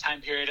that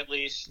time period, at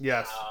least.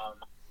 Yes.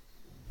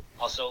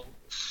 Also,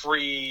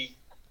 free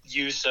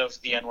use of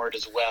the N-word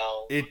as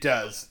well. It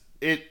does.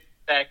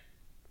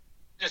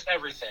 Just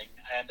everything.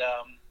 And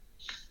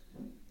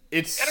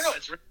it's, I don't know,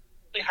 it's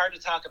really hard to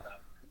talk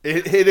about.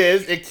 It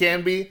is. It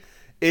can be.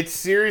 It's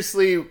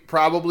seriously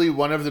probably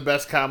one of the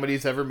best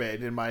comedies ever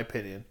made, in my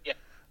opinion. Yeah.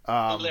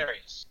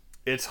 Hilarious.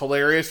 It's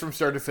hilarious from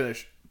start to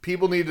finish.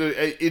 People need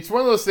to... It's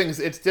one of those things,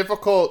 it's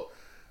difficult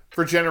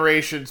for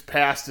generations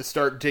past to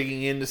start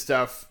digging into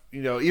stuff,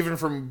 even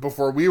from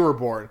before we were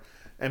born,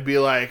 and be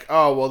like,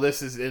 oh, well,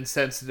 this is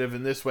insensitive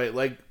in this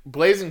way.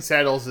 Blazing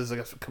Saddles is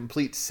a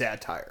complete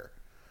satire.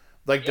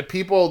 The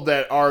people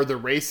that are the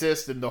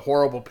racist and the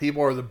horrible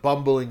people are the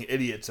bumbling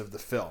idiots of the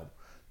film.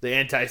 The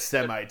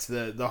anti-Semites,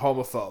 the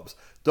homophobes.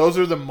 Those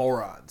are the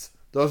morons.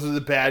 Those are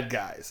the bad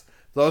guys.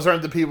 Those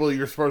aren't the people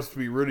you're supposed to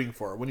be rooting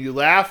for. When you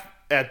laugh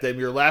at them,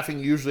 you're laughing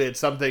usually at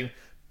something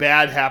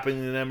bad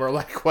happening to them, or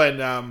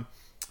when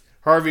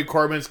Harvey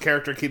Korman's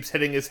character keeps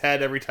hitting his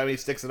head every time he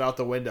sticks it out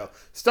the window.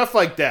 Stuff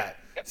like that.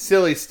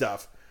 Silly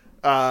stuff.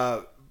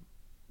 So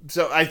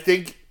I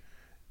think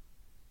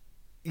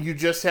you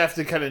just have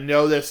to kind of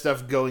know that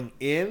stuff going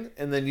in,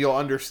 and then you'll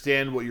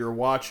understand what you're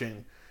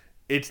watching.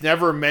 It's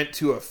never meant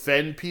to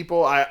offend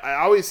people. I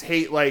always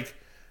hate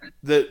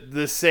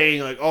the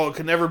saying oh, it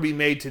can never be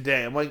made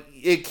today. I'm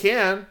it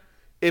can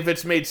if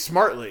it's made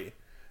smartly.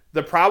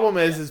 The problem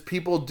is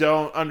people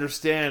don't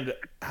understand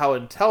how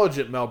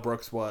intelligent Mel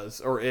Brooks was,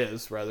 or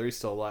is, rather. He's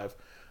still alive.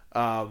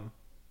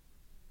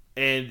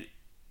 And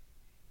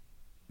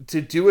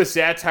to do a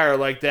satire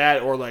like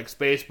that, or like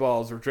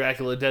Spaceballs or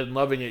Dracula Dead and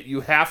Loving It,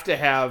 you have to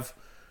have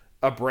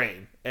a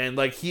brain. And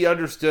like, he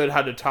understood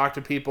how to talk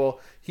to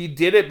people. He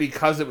did it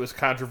because it was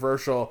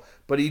controversial,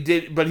 but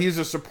he's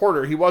a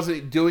supporter. He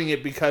wasn't doing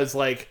it because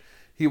like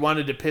he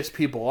wanted to piss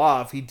people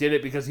off. He did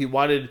it because he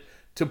wanted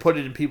to put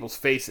it in people's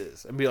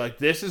faces and be like,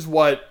 this is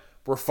what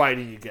we're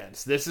fighting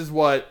against. This is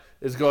what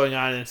is going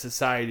on in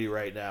society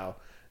right now.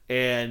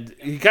 And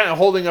he kind of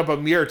holding up a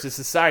mirror to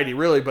society,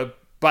 really, but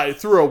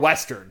through a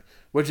Western,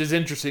 which is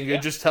interesting. Yeah.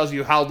 It just tells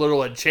you how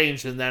little had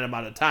changed in that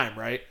amount of time,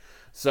 right?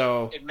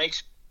 So it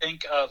makes me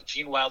think of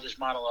Gene Wilder's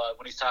monologue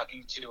when he's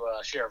talking to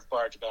Sheriff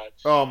Barge about.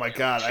 Oh my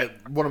God!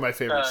 One of my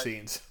favorite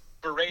scenes.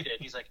 Berated.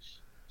 He's like,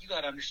 "You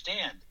got to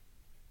understand,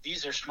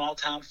 these are small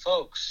town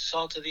folks,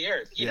 salt of the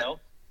earth. You know,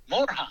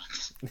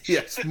 morons."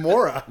 Yes,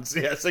 morons.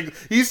 Yes, like,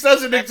 he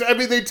says it. I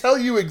mean, they tell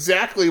you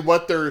exactly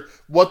what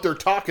they're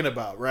talking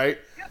about, right?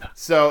 Yeah.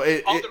 So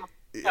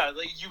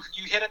like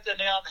you hit it the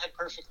nail on the head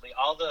perfectly.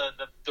 All the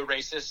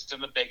racists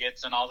and the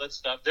bigots and all that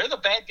stuff, they're the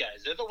bad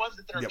guys. They're the ones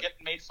that are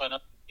getting made fun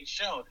of. Being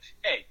shown,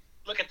 hey,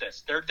 look at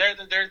this. They're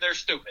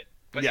stupid,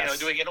 but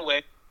doing it in a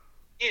way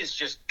is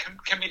just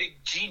comedic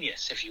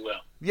genius, if you will.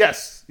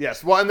 Yes.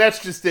 Well, and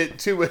that's just it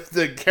too with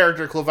the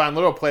character Cleavon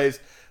Little plays.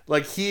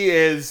 Like, he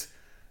is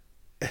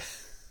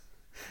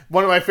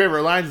one of my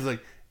favorite lines is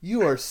like,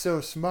 "You are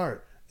so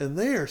smart, and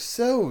they are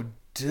so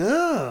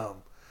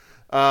dumb."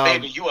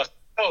 Baby, you are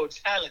so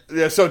talented.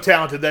 Yeah, so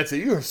talented. That's it.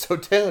 You are so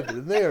talented,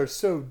 and they are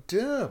so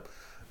dumb.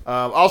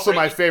 Also,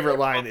 my favorite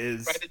line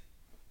is,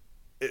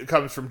 it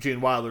comes from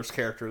Gene Wilder's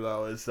character,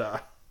 though, is, I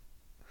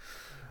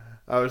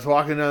was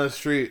walking down the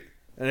street,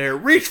 and I hear,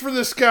 "Reach for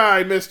the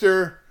sky,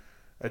 mister."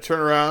 I turn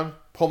around,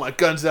 pull my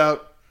guns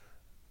out.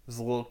 There's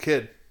a little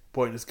kid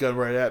pointing his gun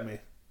right at me.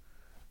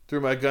 Threw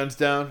my guns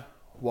down,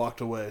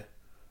 walked away.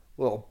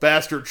 Little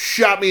bastard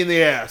shot me in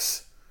the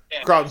ass.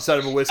 Yeah. Crawled inside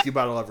of a whiskey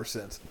bottle ever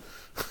since.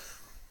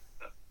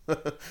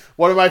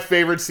 One of my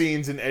favorite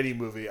scenes in any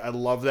movie. I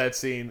love that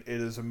scene.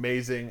 It is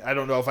amazing. I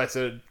don't know if I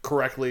said it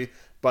correctly,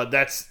 but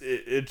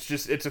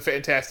it's a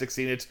fantastic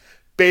scene. It's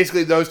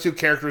basically those two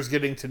characters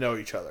getting to know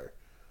each other.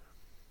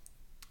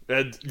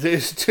 And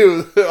these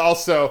two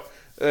also,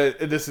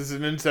 this is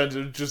an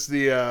incentive, just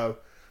the,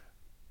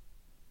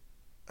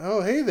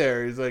 "Oh, hey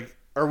there." He's like,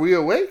 "Are we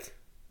awake?"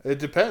 "It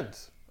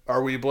depends."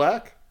 "Are we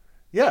black?"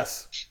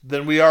 "Yes."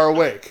 "Then we are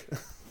awake."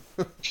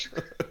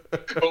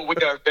 But we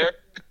are very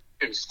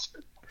confused.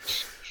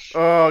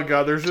 Oh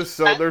God, there's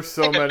so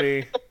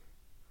many.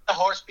 The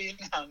horse being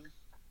hung.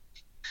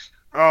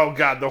 Oh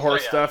God, the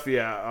horse stuff,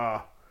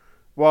 yeah.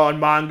 Well,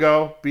 and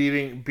Mongo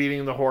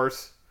beating the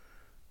horse,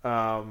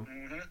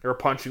 or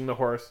punching the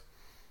horse.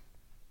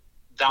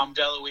 Dom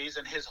DeLuise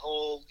and his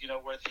whole,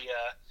 where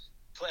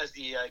as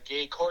the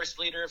gay chorus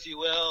leader, if you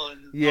will,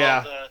 and all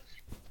the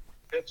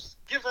hips,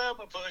 give him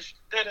a push.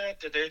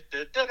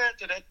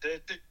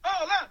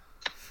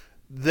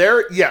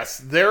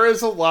 There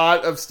is a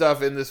lot of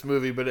stuff in this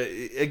movie, but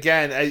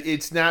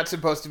it's not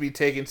supposed to be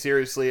taken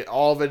seriously.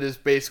 All of it is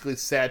basically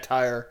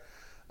satire.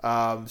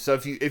 So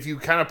if you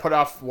kind of put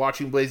off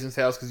watching Blazing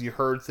Saddles because you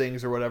heard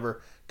things or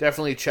whatever,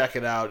 definitely check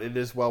it out. It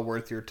is well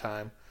worth your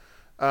time.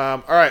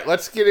 All right,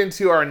 let's get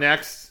into our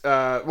next.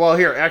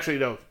 Here, actually,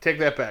 no, take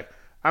that back.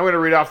 I'm going to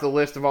read off the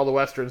list of all the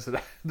westerns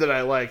that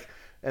I like,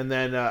 and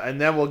then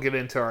we'll get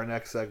into our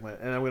next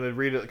segment. And I'm going to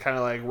read it kind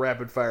of like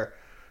rapid fire.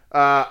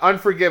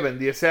 Unforgiven,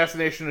 The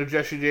Assassination of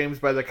Jesse James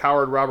by the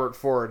Coward Robert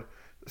Ford,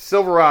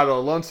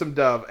 Silverado, Lonesome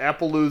Dove,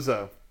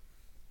 Appaloosa,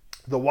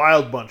 The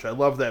Wild Bunch. I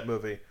love that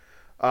movie.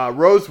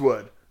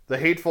 Rosewood, The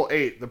Hateful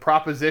Eight, The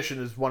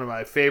Proposition is one of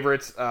my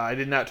favorites. I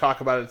did not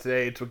talk about it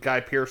today. It's with Guy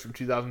Pearce from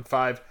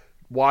 2005.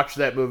 Watch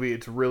that movie.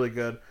 It's really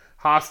good.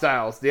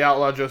 Hostiles, The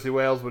Outlaw Josie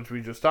Wales, which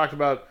we just talked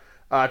about.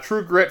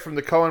 True Grit from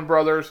the Coen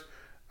Brothers.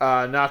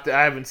 I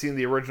haven't seen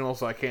the original,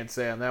 so I can't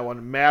say on that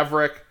one.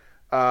 Maverick,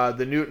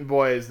 The Newton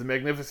Boys, The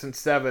Magnificent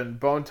Seven,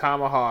 Bone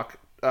Tomahawk.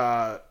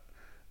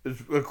 It's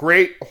a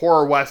great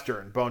horror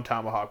western, Bone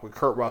Tomahawk, with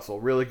Kurt Russell.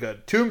 Really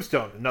good.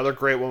 Tombstone, another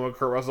great one with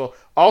Kurt Russell.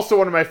 Also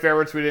one of my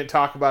favorites. We didn't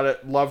talk about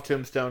it. Love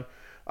Tombstone.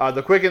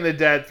 The Quick and the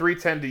Dead,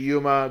 3:10 to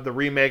Yuma, the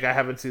remake. I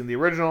haven't seen the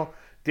original.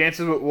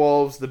 Dances with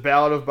Wolves, The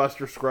Ballad of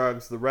Buster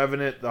Scruggs, The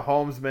Revenant, The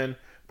Homesman,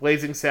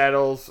 Blazing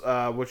Saddles,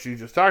 which you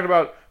just talked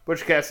about,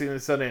 Butch Cassidy and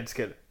the Sundance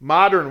Kid.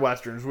 Modern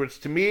westerns, which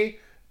to me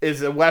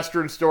is a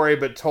western story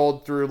but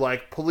told through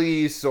like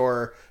police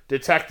or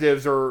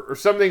detectives or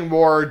something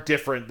more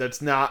different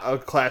that's not a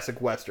classic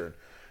western.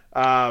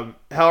 Hell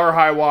or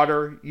High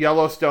Water,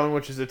 Yellowstone,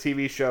 which is a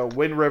TV show,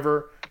 Wind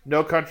River,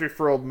 No Country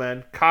for Old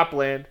Men,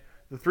 Copland,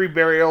 The Three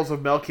Burials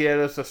of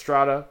Melquiades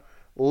Estrada,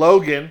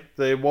 Logan,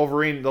 the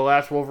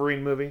last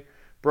Wolverine movie,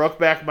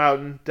 Brokeback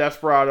Mountain,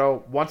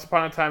 Desperado, Once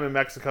Upon a Time in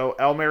Mexico,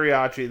 El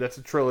Mariachi, that's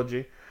a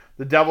trilogy,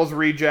 The Devil's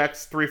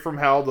Rejects, Three from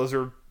Hell, those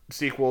are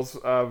sequels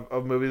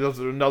of movies. Those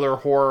are another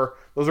horror.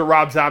 Those are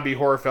Rob Zombie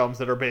horror films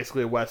that are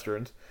basically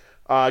westerns.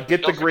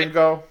 Get the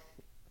Gringo,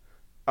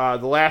 The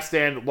Last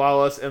Stand,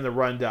 Lawless, and The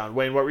Rundown.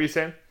 Wayne, what were you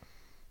saying?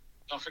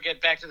 Don't forget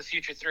Back to the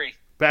Future 3.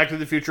 Back to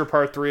the Future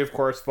Part 3, of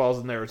course, falls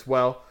in there as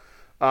well.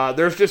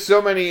 There's just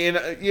so many.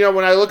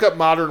 When I look up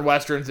modern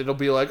westerns, it'll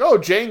be like, oh,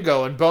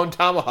 Django and Bone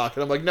Tomahawk,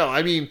 and I'm like, no,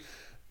 I mean,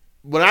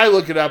 when I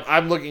look it up,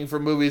 I'm looking for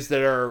movies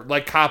that are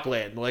like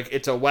Copland, like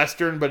it's a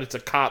western, but it's a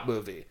cop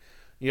movie,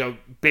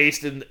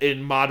 based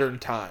in modern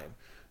time.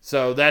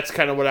 So that's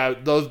kind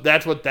of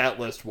that's what that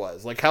list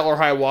was. Like Hell or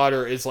High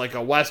Water is like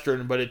a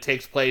western, but it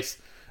takes place.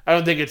 I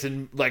don't think it's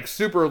in like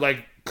super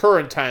like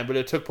current time, but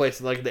it took place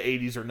in like the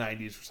 80s or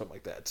 90s or something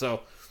like that.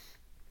 So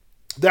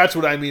that's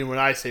what I mean when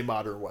I say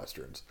modern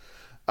westerns.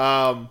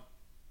 Yeah.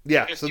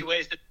 50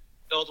 ways to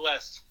build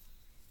West.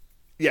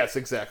 Yes,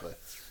 exactly.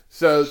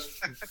 So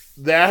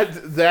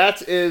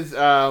that is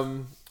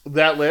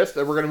that list.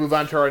 And we're going to move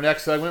on to our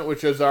next segment,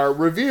 which is our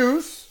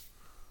reviews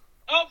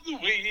of the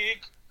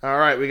week. All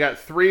right, we got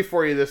 3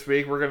 for you this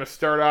week. We're going to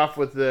start off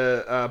with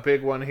the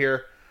big one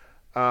here.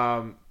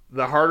 The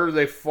Harder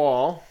They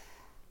Fall,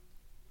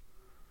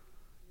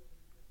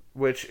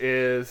 which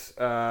is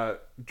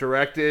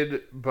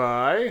directed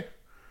by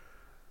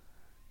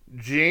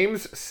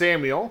James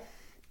Samuel,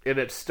 and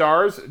it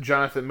stars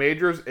Jonathan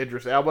Majors,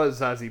 Idris Elba,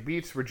 Zazie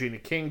Beetz, Regina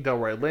King,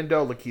 Delroy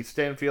Lindo, Lakeith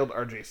Stanfield,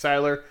 R.J.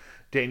 Seiler,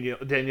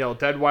 Danielle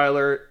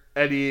Deadweiler,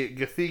 Eddie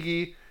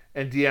Gathegi,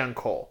 and Deon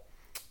Cole.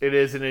 It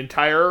is an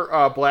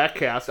entire black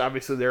cast.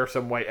 Obviously, there are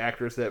some white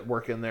actors that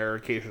work in there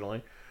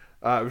occasionally.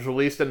 It was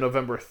released on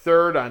November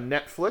 3rd on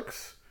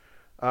Netflix.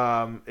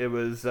 It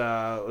was,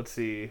 let's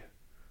see,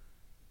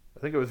 I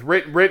think it was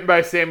written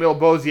by Samuel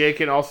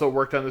Boziakin, also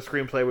worked on the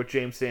screenplay with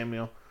James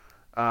Samuel.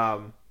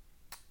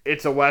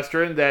 It's a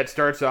Western that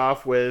starts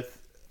off with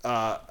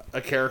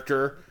a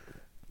character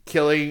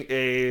killing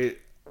a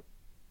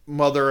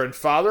mother and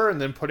father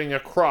and then putting a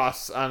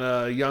cross on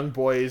a young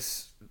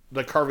boy's,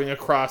 like carving a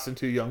cross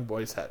into a young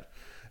boy's head.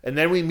 And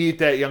then we meet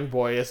that young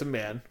boy as a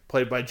man,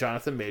 played by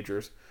Jonathan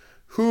Majors,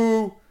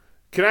 who,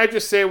 can I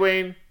just say,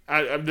 Wayne,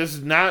 this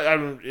is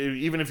not,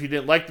 even if you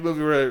didn't like the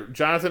movie,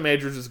 Jonathan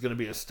Majors is going to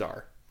be a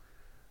star.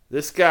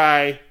 This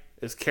guy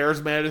is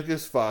charismatic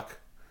as fuck.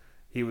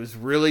 He was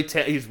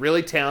he's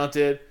really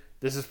talented.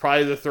 This is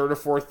probably the 3rd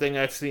or 4th thing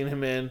I've seen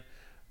him in.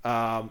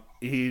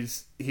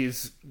 He's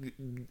in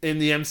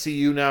the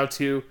MCU now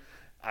too.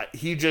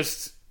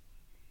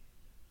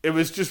 It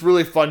was just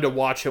really fun to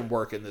watch him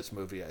work in this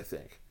movie, I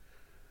think.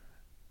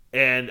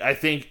 And I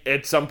think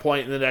at some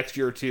point in the next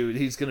year or two,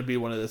 he's going to be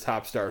one of the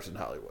top stars in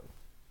Hollywood.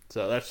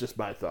 So that's just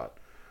my thought.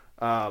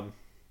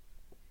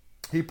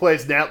 He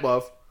plays Nat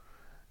Love,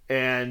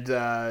 and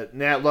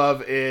Nat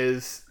Love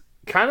is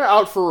kind of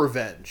out for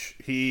revenge.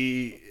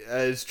 He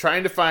is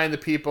trying to find the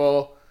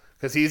people,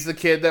 because he's the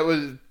kid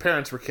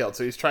parents were killed,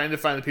 so he's trying to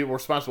find the people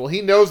responsible.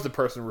 He knows the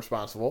person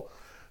responsible,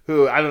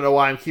 who, I don't know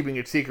why I'm keeping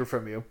it secret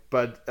from you,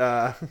 but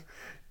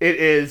it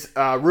is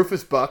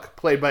Rufus Buck,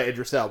 played by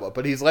Idris Elba.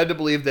 But he's led to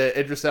believe that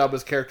Idris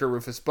Elba's character,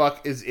 Rufus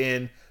Buck, is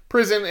in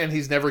prison and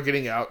he's never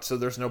getting out, so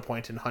there's no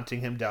point in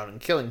hunting him down and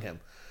killing him.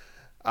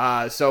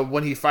 So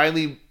when he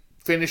finally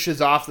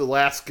finishes off the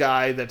last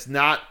guy that's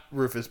not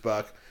Rufus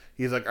Buck,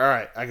 he's like, all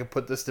right, I can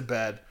put this to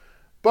bed.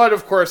 But,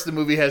 of course, the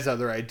movie has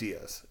other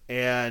ideas.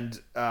 And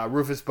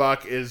Rufus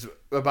Buck is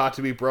about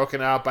to be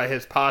broken out by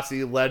his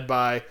posse, led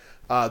by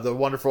the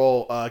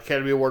wonderful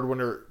Academy Award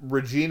winner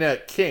Regina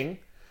King.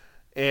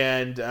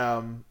 And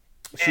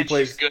she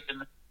plays... She's good.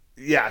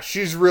 Yeah,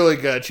 she's really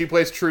good. She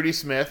plays Trudy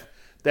Smith.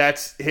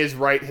 That's his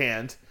right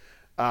hand.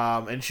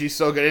 And she's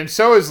so good. And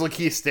so is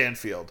Lakeith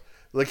Stanfield.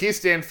 Lakeith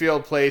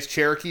Stanfield plays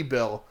Cherokee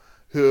Bill,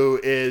 who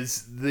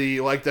is the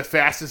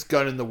fastest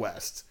gun in the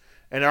West.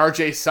 And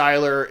R.J.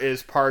 Seiler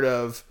is part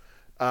of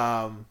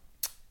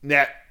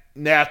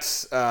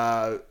Nat's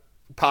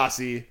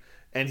posse,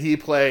 and he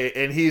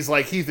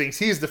thinks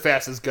he's the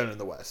fastest gun in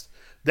the West.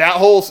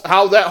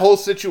 How that whole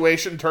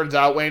situation turns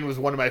out, Wayne, was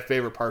one of my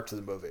favorite parts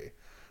of the movie.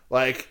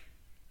 Like,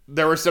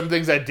 there were some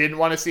things I didn't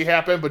want to see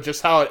happen, but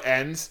just how it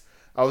ends,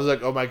 I was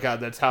like, oh my god,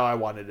 that's how I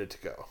wanted it to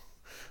go.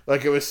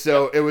 Like, it was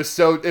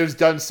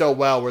done so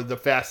well, with the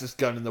fastest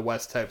gun in the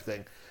West type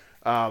thing.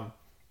 A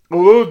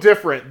little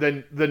different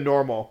than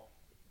normal.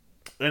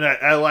 And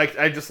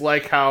I just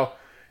like how,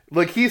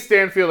 Lakeith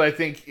Stanfield, I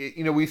think,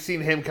 we've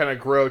seen him kind of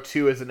grow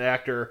too as an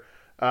actor.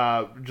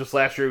 Just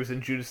last year he was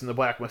in Judas and the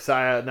Black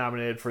Messiah,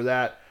 nominated for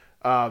that.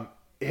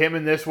 Him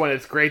in this one,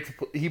 it's great.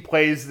 He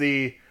plays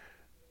the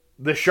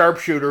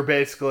sharpshooter,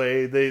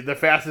 basically, the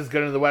fastest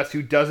gun in the West,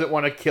 who doesn't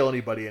want to kill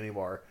anybody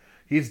anymore.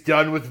 He's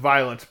done with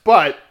violence,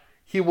 but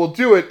he will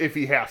do it if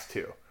he has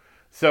to.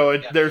 So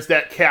there's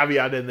that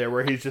caveat in there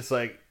where he's just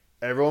like,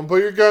 everyone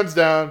put your guns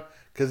down,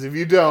 because if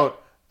you don't,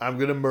 I'm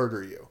going to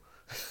murder you.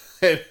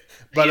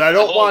 But I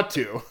don't want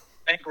to.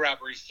 Bank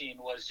robbery scene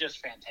was just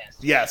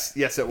fantastic. Yes,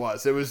 it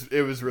was. It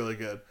was really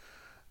good.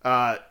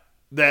 There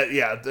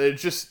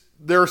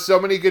are so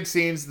many good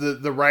scenes.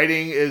 The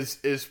writing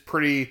is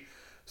pretty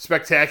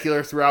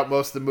spectacular throughout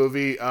most of the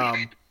movie.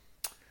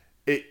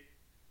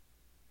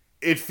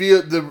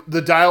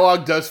 The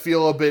dialogue does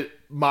feel a bit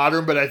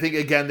modern, but I think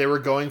again they were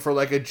going for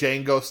like a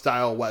Django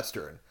style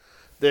Western.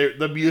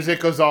 The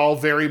music was all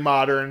very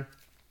modern.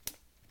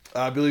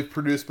 I believe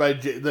produced by I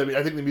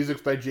think the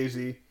music's by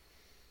Jay-Z.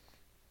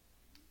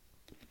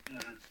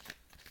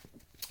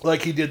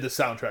 Like he did the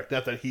soundtrack.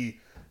 Not that he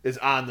is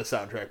on the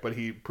soundtrack, but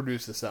he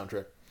produced the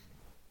soundtrack.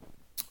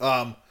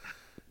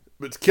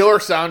 It's killer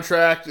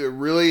soundtrack. A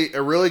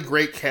really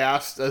great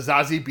cast.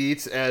 Zazie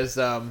Beetz as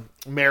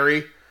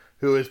Mary,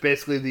 who is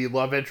basically the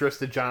love interest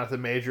to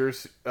Jonathan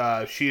Majors.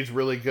 She's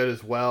really good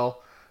as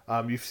well.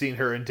 You've seen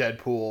her in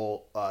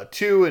Deadpool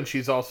 2, and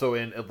she's also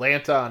in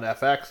Atlanta on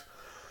FX.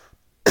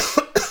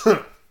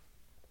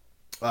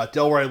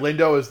 Delroy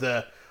Lindo is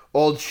the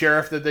old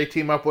sheriff that they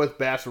team up with.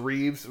 Bass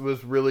Reeves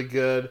was really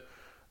good.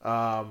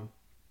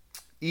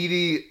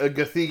 Edie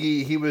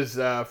Gathegi, he was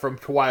from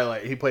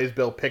Twilight. He plays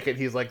Bill Pickett.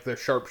 He's like the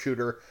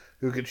sharpshooter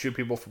who can shoot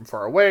people from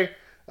far away.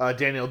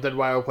 Daniel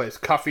Deadwyler plays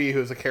Cuffy,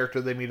 who's a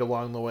character they meet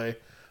along the way.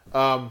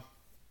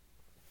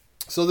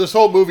 So this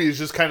whole movie is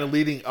just kind of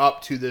leading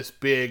up to this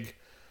big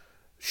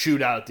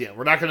shootout at the end.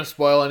 We're not going to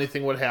spoil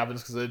anything what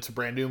happens because it's a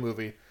brand new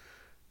movie.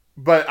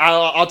 But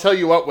I'll tell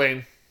you what,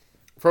 Wayne.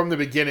 From the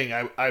beginning,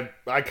 I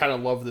kind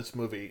of love this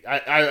movie.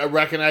 I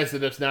recognize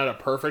that it's not a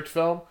perfect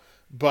film,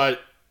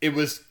 but it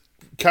was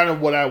kind of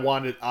what I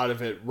wanted out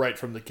of it right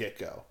from the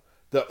get-go.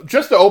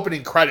 Just the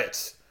opening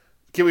credits.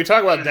 Can we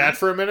talk about that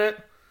for a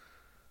minute?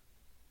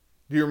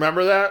 Do you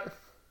remember that?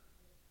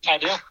 I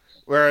do.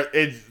 Where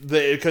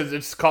because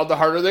it's called The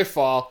Harder They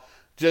Fall.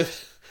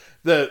 Just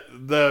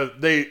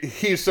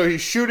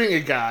he's shooting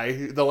a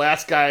guy, the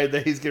last guy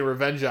that he's getting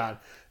revenge on.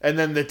 And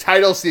then the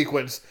title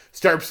sequence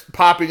starts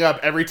popping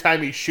up every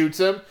time he shoots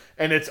him,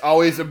 and it's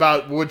always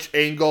about which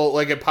angle,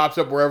 like it pops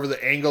up wherever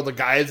the angle the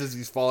guy is as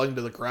he's falling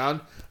to the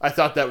ground. I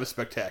thought that was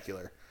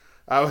spectacular.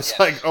 I was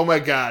like, oh my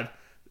god.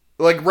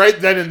 Like right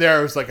then and there,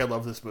 I was like, I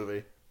love this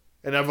movie.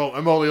 And I'm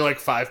only like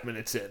 5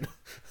 minutes in.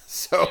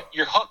 So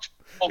you're hooked.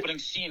 Opening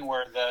scene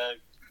where the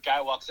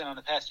guy walks in on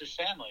the pastor's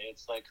family.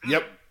 It's like,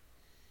 Yep.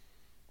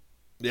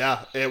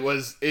 Yeah,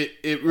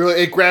 it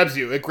really grabs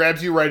you. It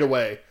grabs you right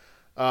away.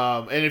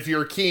 And if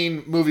you're a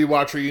keen movie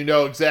watcher, you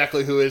know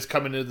exactly who is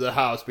coming into the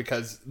house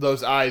because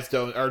those eyes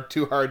are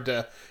too hard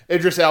to.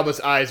 Idris Elba's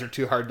eyes are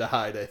too hard to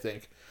hide, I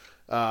think.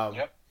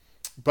 Yep.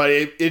 But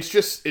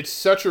it's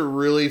such a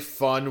really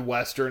fun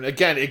Western.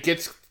 Again, it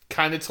gets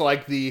kind of to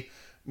like the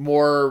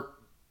more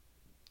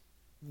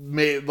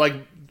like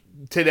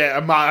today.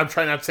 I'm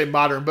trying not to say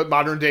modern, but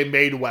modern day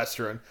made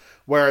Western,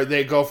 where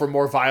they go for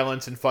more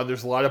violence and fun.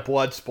 There's a lot of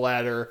blood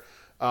splatter,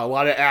 a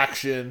lot of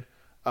action.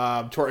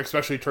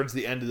 Especially towards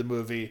the end of the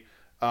movie.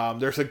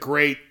 There's a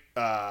great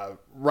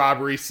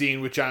robbery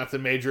scene with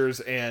Jonathan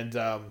Majors and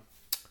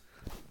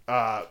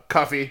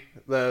Cuffy,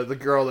 the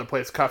girl that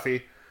plays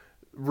Cuffy.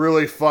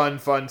 Really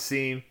fun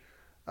scene.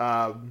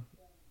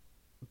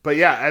 But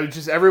yeah,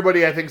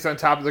 everybody I think is on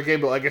top of the game.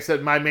 But like I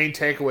said, my main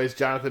takeaway is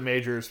Jonathan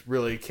Majors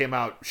really came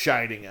out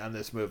shining on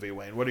this movie.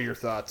 Wayne, what are your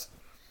thoughts?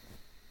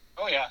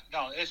 Oh yeah,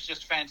 no, it's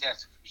just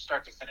fantastic from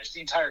start to finish.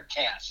 The entire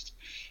cast.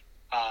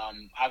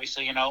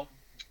 Obviously,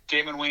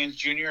 Damon Wayans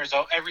Jr. is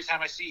every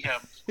time I see him,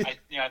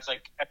 it's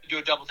like I have to do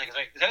a double take. It's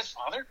like, is that his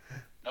father?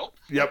 Nope.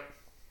 Yep.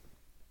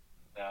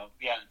 So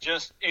yeah,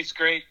 it's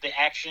great. The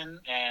action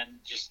and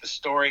just the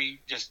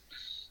story.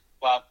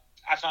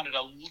 I found it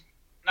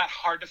not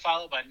hard to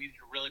follow, but I needed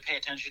to really pay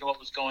attention to what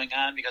was going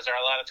on because there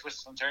are a lot of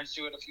twists and turns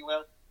to it, if you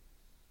will.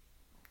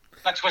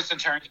 Not twists and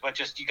turns, but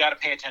just you got to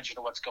pay attention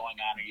to what's going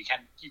on, or you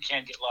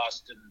can get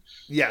lost in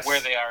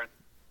where they are.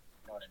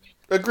 You know what I mean?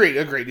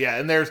 Agreed. Yeah,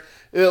 and there's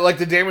like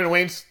the Damon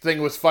Wayans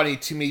thing was funny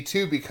to me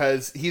too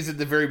because he's at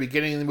the very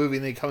beginning of the movie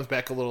and then he comes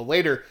back a little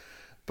later,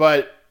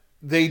 but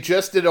they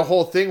just did a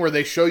whole thing where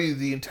they show you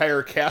the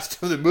entire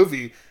cast of the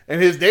movie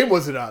and his name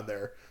wasn't on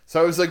there.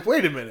 So I was like,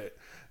 wait a minute,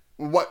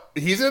 what?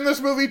 He's in this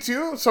movie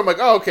too? So I'm like,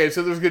 oh, okay.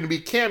 So there's going to be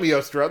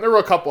cameos throughout. And there were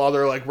a couple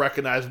other like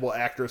recognizable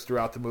actors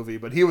throughout the movie,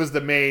 but he was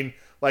the main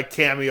like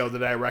cameo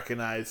that I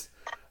recognized.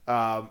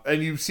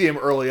 And you see him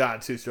early on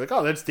too, so you're like,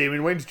 oh, that's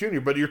Damon Wayans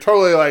Jr. But you're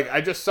totally like, I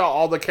just saw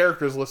all the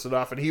characters listed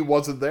off, and he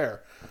wasn't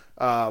there.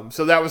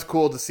 So that was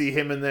cool to see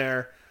him in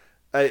there.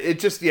 And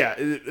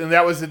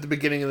that was at the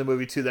beginning of the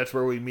movie too. That's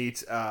where we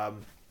meet.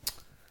 I'm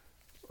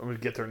gonna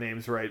get their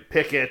names right: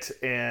 Pickett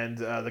and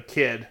the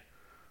kid.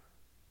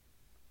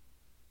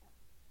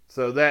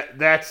 So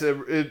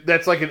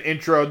that's like an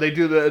intro. They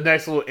do a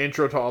nice little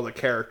intro to all the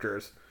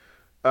characters.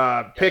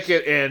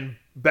 Pickett and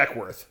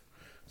Beckworth.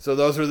 So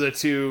those are the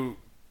two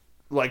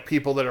like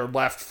people that are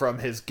left from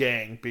his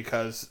gang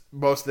because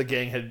most of the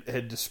gang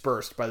had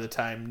dispersed by the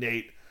time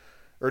Nat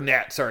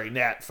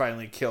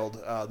finally killed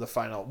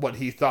what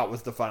he thought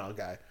was the final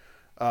guy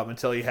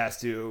until he has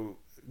to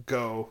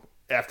go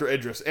after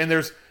Idris. And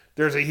there's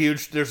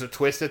a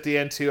twist at the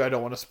end too. I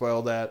don't want to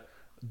spoil that.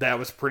 That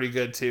was pretty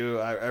good too.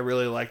 I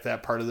really like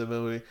that part of the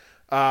movie.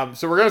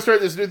 So we're going to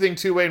start this new thing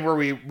too, Wayne, where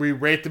we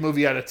rate the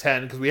movie out of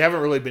 10 because we haven't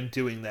really been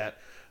doing that.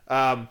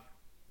 I'll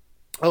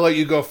let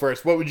you go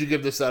first. What would you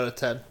give this out of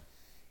 10?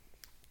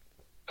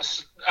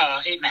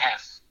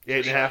 8.5.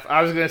 8.5.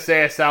 I was going to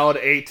say a solid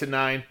 8 to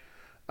 9.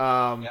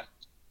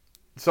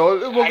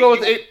 So we'll go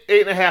with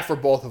 8.5 for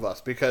both of us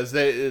because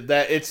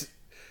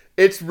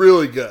it's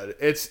really good.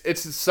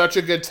 It's such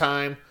a good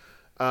time.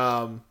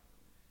 And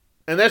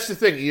that's the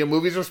thing.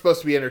 Movies are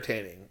supposed to be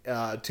entertaining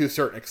to a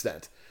certain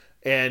extent.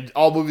 And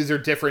all movies are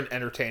different,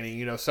 entertaining.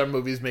 You know, some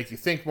movies make you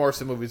think more.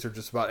 Some movies are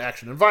just about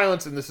action and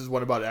violence, and this is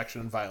one about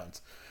action and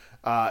violence.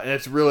 And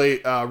it's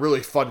really, really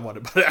fun one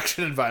about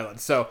action and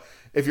violence. So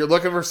if you're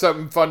looking for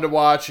something fun to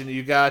watch, and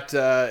you got,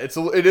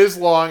 it is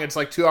long. It's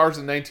like 2 hours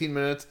and 19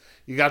 minutes.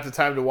 You got the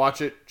time to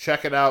watch it.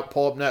 Check it out.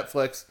 Pull up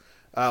Netflix.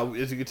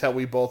 As you can tell,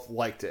 we both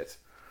liked it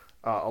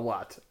a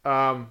lot.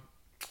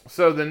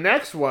 So the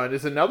next one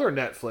is another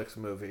Netflix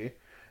movie,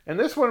 and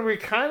this one we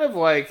kind of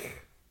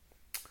like.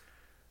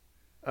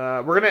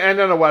 We're going to end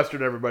on a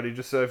Western, everybody,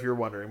 just so if you're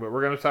wondering. But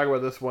we're going to talk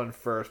about this one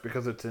first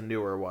because it's a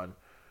newer one.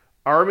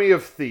 Army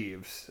of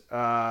Thieves,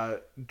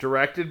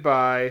 directed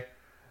by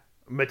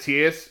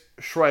Matthias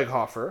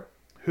Schweighöfer,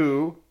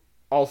 who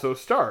also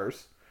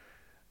stars.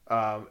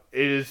 It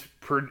is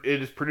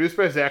produced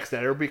by Zack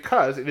Snyder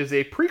because it is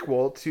a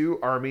prequel to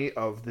Army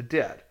of the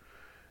Dead.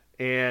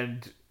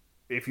 And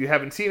if you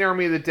haven't seen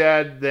Army of the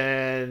Dead,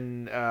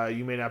 then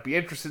you may not be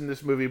interested in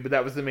this movie, but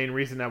that was the main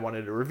reason I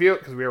wanted to review it,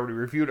 because we already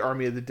reviewed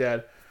Army of the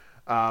Dead.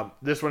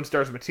 This one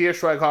stars Matthias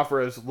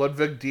Schweighöfer as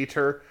Ludwig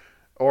Dieter,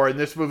 or in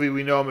this movie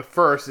we know him at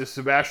first as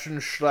Sebastian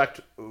Schlecht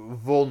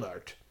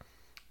Wohlnart.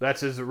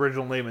 That's his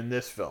original name in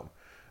this film.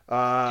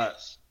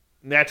 Yes.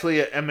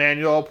 Natalie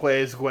Emmanuel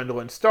plays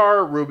Gwendolyn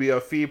Starr, Rubio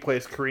Fee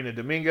plays Karina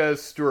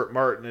Dominguez, Stuart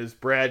Martin is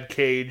Brad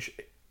Cage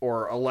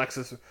or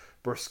Alexis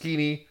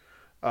Broschini,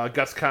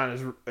 Gus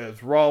Kahn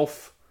as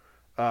Rolf.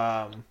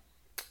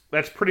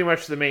 That's pretty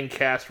much the main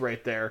cast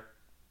right there.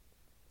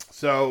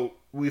 So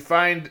we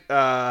find,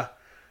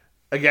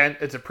 again,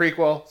 it's a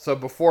prequel. So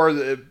before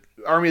the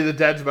Army of the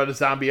Dead's about a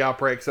zombie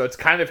outbreak, so it's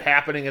kind of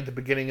happening at the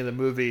beginning of the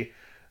movie.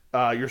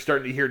 You're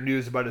starting to hear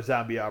news about a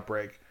zombie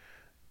outbreak.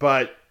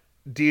 But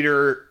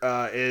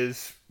Dieter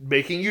is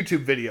making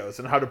YouTube videos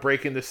on how to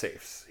break into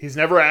safes. He's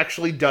never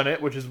actually done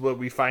it, which is what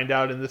we find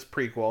out in this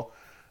prequel.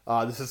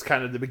 This is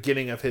kind of the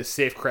beginning of his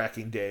safe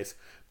cracking days.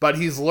 But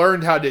he's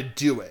learned how to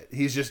do it.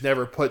 He's just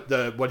never put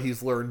what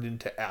he's learned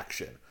into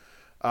action.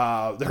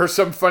 There are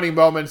some funny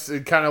moments,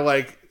 kind of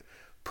like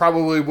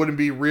probably wouldn't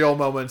be real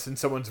moments in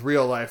someone's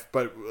real life,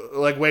 but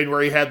like Wayne,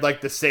 where he had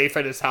like the safe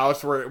at his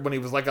house when he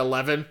was like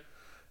 11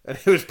 and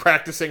he was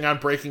practicing on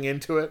breaking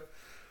into it.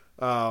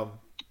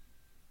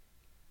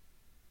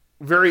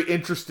 Very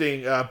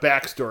interesting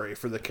backstory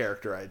for the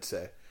character, I'd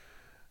say.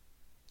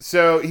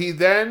 So he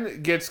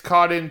then gets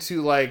caught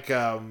into like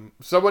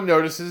someone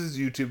notices his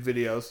YouTube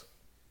videos.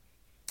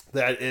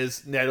 That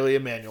is Natalie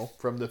Emmanuel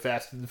from the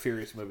Fast and the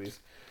Furious movies.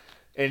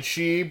 And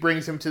she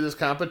brings him to this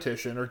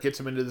competition, or gets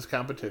him into this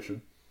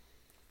competition.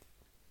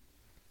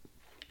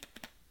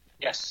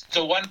 Yes,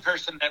 the one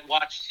person that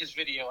watched his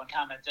video and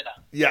commented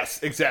on.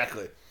 Yes,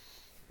 exactly.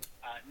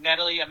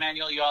 Natalie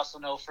Emmanuel, you also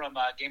know from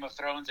Game of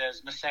Thrones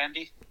as Miss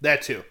Sandy.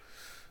 That too.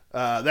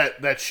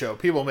 That show.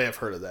 People may have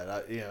heard of that.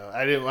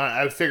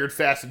 I figured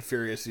Fast and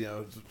Furious, it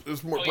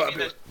was more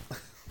popular.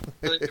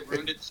 It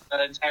ruined its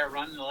entire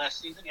run in the last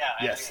season. Yeah.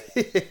 Yes.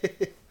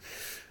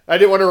 I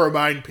didn't want to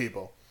remind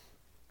people.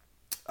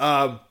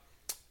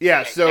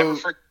 Yeah. So.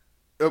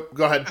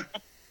 Go ahead.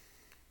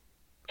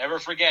 Never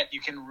forget,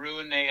 you can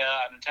ruin an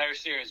entire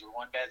series with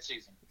one bad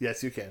season.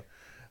 Yes, you can.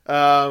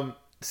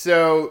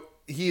 So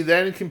he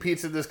then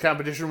competes at this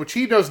competition, which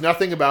he knows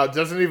nothing about,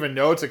 doesn't even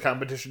know it's a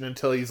competition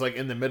until he's like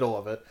in the middle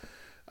of it.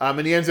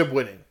 And he ends up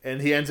winning.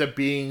 And he ends up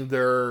being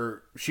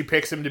she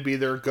picks him to be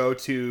their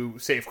go-to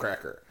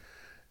safecracker.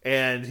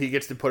 And he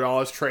gets to put all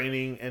his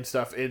training and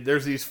stuff.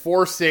 There's these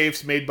 4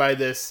 safes made by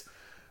this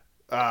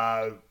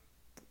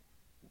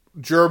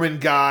German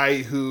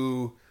guy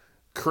who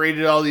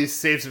created all these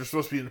safes that are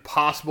supposed to be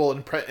impossible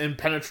and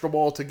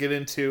impenetrable to get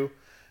into.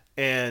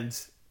 And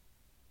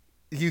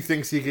he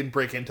thinks he can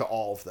break into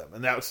all of them.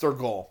 And that's their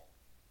goal.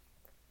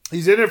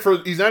 He's not in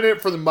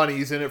it for the money.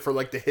 He's in it for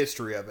like the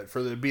history of it,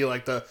 to be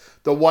like the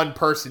one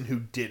person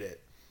who did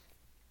it.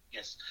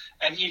 Yes.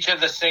 And each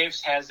of the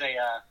safes has a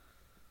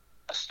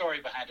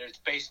story behind it. It's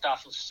based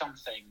off of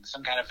something,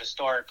 some kind of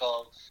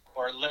historical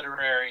or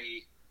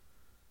literary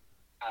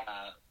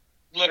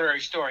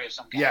story of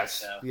some kind.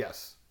 Yes,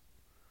 yes.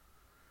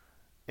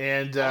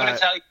 And I'm going to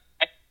tell you,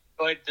 I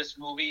enjoyed this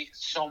movie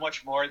so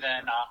much more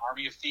than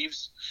Army of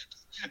Thieves.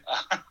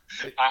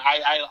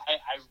 I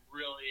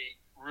really,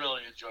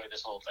 really enjoyed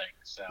this whole thing.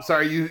 So.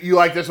 Sorry, you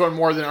like this one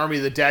more than Army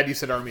of the Dead? You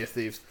said Army of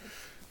Thieves.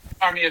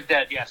 Army of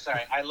Dead, yeah,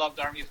 sorry. I loved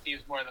Army of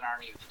Thieves more than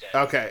Army of the Dead.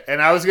 Okay,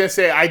 and I was going to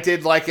say I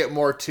did like it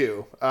more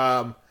too.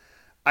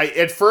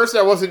 At first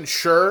I wasn't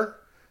sure,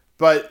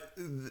 but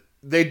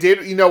they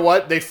did, you know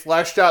what? They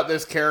fleshed out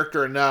this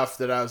character enough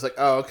that I was like,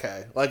 oh,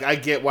 okay. Like, I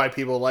get why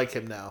people like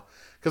him now.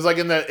 Because like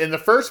in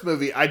the first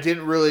movie, I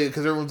didn't really,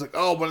 because everyone's like,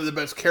 oh, one of the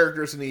best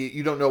characters, and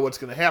you don't know what's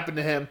going to happen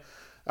to him.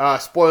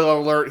 Spoiler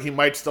alert, he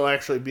might still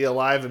actually be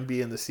alive and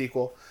be in the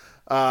sequel.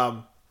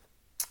 But...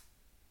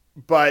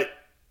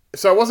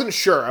 So I wasn't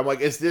sure. I'm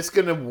like, is this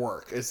going to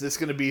work? Is this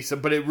going to be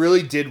some... But it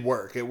really did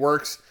work. It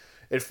works.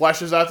 It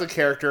fleshes out the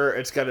character.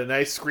 It's got a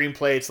nice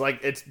screenplay.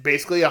 It's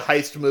basically a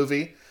heist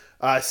movie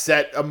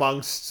set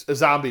amongst a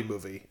zombie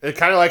movie.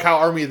 Kind of like how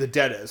Army of the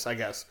Dead is, I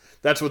guess.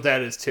 That's what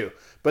that is too.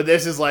 But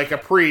this is like a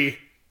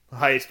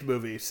pre-heist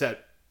movie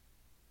set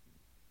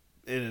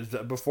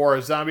before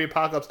a zombie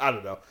apocalypse. I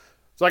don't know.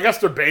 So I guess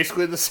they're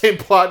basically the same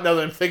plot now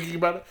that I'm thinking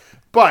about it.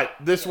 But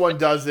this one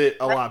does it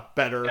a lot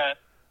better.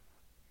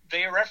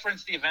 They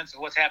reference the events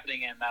of what's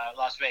happening in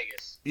Las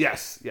Vegas.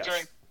 Yes.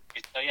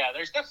 So yeah,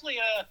 there's definitely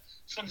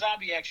some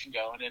zombie action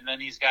going, and then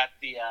he's got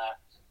the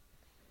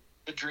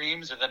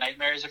dreams or the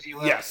nightmares, if you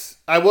will. Yes,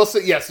 I will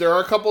say yes. There are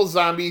a couple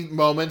zombie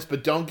moments,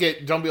 but don't be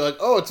like,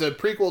 oh, it's a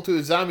prequel to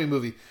a zombie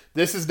movie.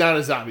 This is not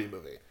a zombie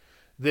movie.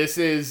 This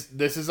is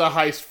a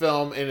heist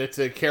film, and it's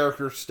a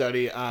character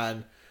study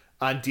on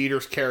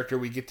Dieter's character.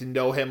 We get to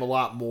know him a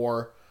lot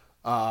more.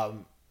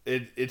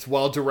 It's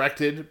well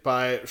directed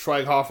by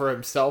Schweighofer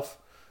himself.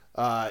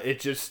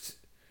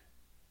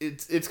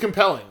 It's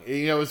compelling.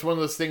 You know, it's one of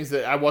those things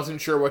that I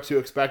wasn't sure what to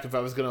expect if I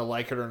was going to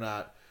like it or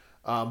not.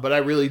 But I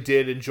really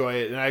did enjoy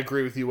it, and I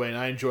agree with you, Wayne.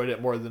 I enjoyed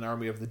it more than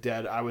Army of the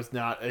Dead. I was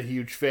not a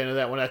huge fan of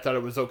that one. I thought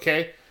it was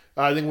okay.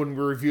 I think when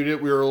we reviewed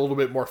it, we were a little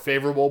bit more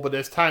favorable. But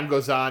as time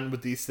goes on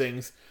with these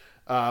things,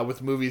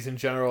 with movies in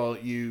general,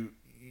 you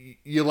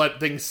let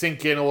things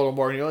sink in a little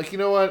more, and you're like, you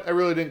know what? I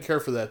really didn't care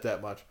for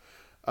that much.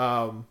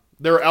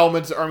 There were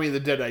elements of Army of the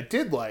Dead I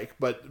did like,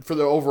 but for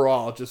the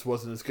overall, it just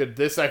wasn't as good.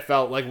 This I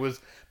felt like was,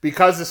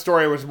 because the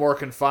story was more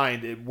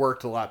confined, it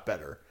worked a lot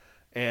better.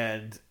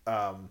 And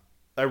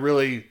I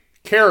really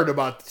cared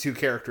about the two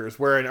characters,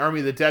 where in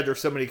Army of the Dead,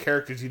 there's so many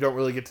characters, you don't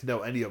really get to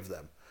know any of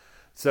them.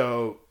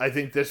 So I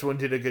think this one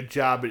did a good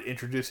job at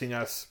reintroducing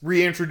us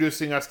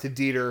to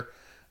Dieter,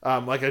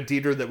 like a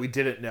Dieter that we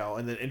didn't know,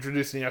 and then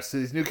introducing us to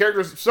these new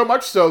characters, so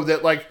much so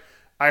that, like,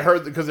 I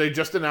heard, because they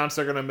just announced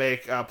they're going to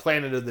make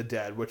Planet of the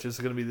Dead, which is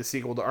going to be the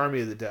sequel to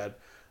Army of the Dead.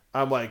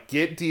 I'm like,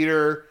 get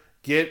Dieter,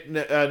 get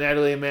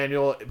Natalie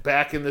Emmanuel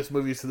back in this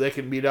movie so they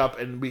can meet up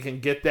and we can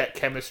get that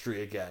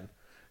chemistry again.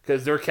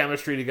 Because their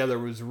chemistry together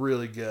was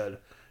really good.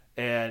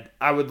 And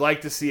I would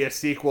like to see a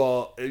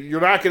sequel.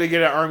 You're not going to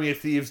get an Army of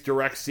Thieves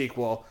direct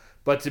sequel,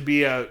 but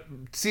to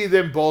see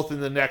them both in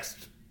the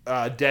next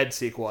Dead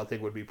sequel, I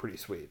think would be pretty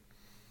sweet.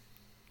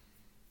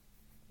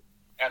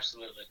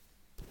 Absolutely.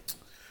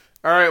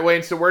 All right,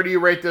 Wayne, so where do you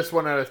rate this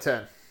one out of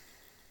 10?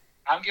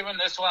 I'm giving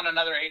this one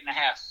another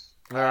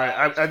 8.5. All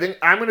right, I think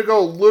I'm going to go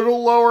a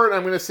little lower, and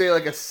I'm going to say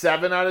like a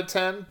 7 out of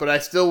 10, but I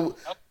still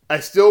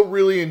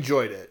really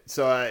enjoyed it.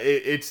 So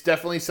it's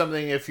definitely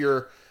something, if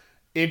you're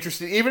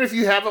interested, even if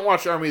you haven't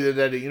watched Army of the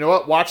Dead, you know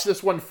what? Watch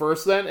this one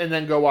first then, and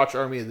then go watch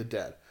Army of the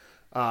Dead.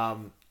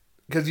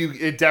 Because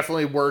it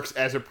definitely works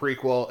as a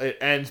prequel. It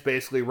ends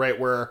basically right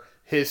where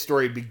his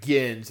story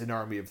begins in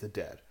Army of the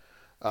Dead.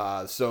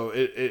 So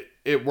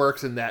it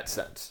works in that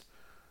sense.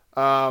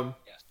 Yes.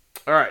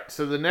 All right,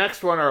 so the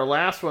next one, our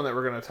last one that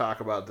we're going to talk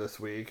about this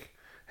week,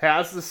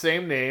 has the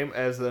same name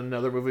as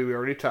another movie we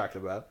already talked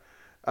about.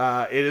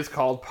 It is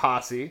called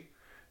Posse,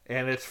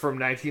 and it's from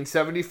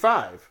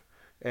 1975.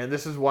 And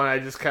this is one I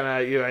just kind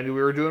of, I knew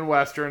we were doing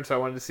Western, so I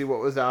wanted to see what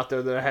was out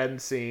there that I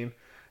hadn't seen.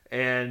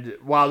 And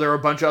while there are a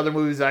bunch of other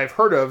movies I've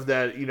heard of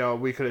that,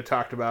 we could have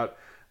talked about,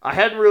 I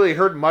hadn't really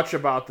heard much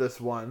about this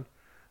one.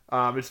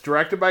 It's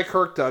directed by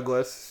Kirk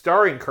Douglas,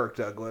 starring Kirk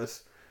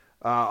Douglas,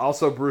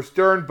 also Bruce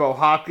Dern, Bo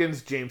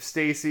Hopkins, James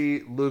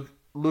Stacey,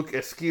 Luke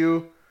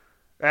Askew,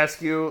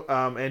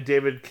 and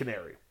David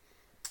Canary.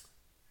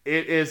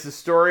 It is the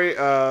story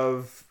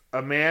of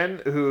a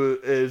man who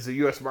is a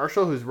U.S.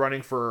 Marshal who's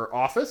running for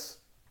office,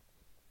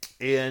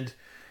 and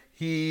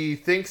he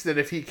thinks that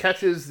if he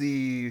catches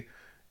the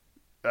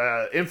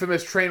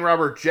infamous train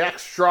robber Jack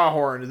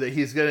Strawhorn, that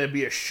he's going to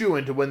be a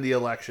shoo-in to win the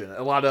election.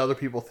 A lot of other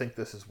people think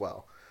this as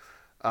well.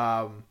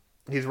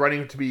 He's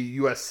running to be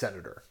U.S.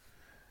 Senator.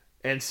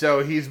 And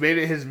so he's made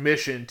it his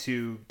mission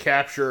to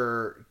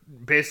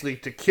basically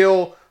to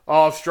kill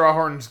all of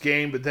Strawhorn's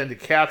gang, but then to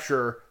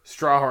capture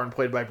Strawhorn,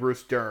 played by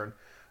Bruce Dern,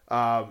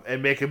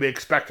 and make a big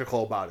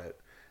spectacle about it.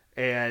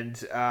 And,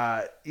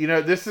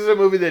 this is a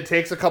movie that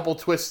takes a couple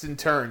twists and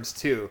turns,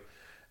 too.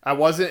 I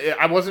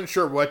wasn't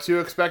sure what to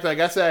expect. I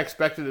guess I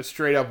expected a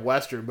straight-up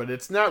Western, but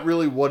it's not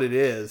really what it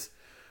is.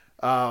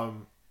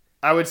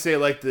 I would say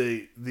like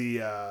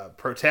the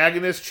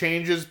protagonist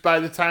changes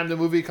by the time the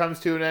movie comes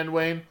to an end,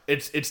 Wayne.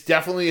 It's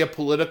definitely a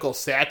political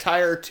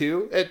satire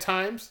too at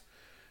times,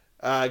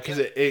 because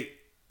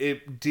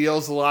it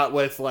deals a lot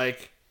with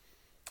like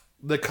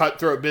the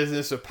cutthroat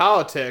business of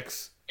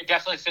politics. It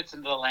definitely fits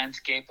into the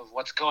landscape of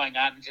what's going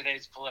on in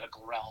today's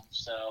political realm.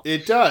 So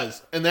it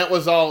does, and that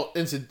was all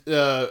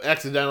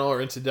accidental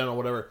or incidental,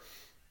 whatever,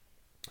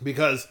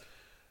 because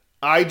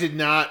I did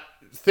not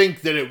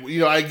think that it,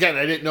 again,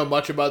 I didn't know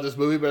much about this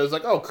movie, but I was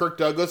like, oh, Kirk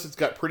Douglas, it's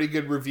got pretty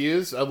good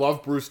reviews. I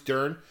love Bruce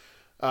Dern.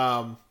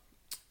 Been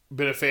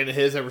a fan of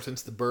his ever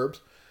since The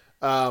Burbs.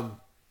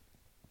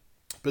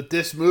 But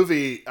this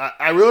movie,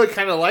 I really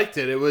kind of liked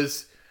it.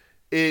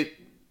 It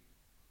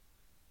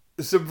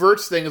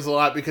subverts things a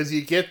lot because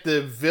you get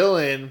the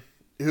villain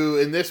who,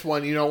 in this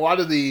one, a lot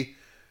of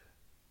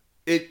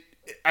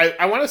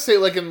I want to say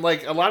like in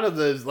like a lot of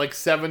the like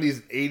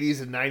 70s,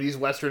 80s, and 90s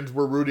Westerns,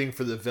 we're rooting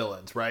for the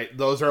villains, right?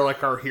 Those are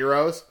like our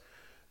heroes.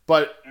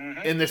 But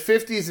in the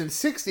 50s and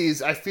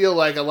 60s, I feel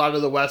like a lot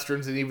of the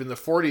Westerns and even the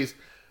 40s,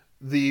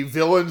 the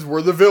villains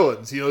were the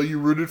villains. You know, you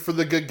rooted for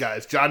the good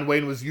guys. John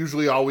Wayne was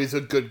usually always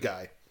a good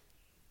guy.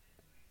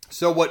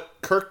 So what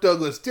Kirk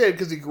Douglas did,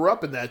 because he grew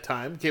up in that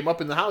time, came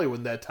up in the Hollywood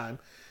in that time,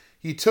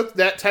 he took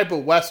that type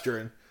of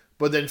Western,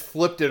 but then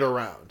flipped it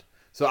around.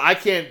 So I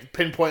can't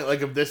pinpoint,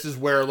 like, if this is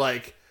where,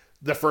 like,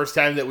 the first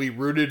time that we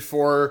rooted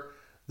for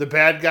the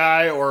bad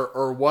guy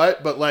or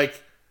what, but,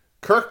 like,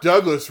 Kirk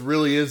Douglas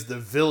really is the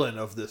villain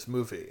of this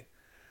movie.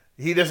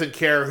 He doesn't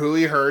care who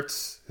he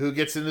hurts, who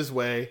gets in his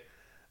way.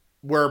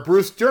 Where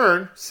Bruce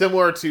Dern,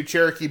 similar to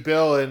Cherokee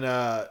Bill in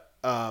The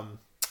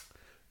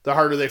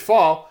Harder They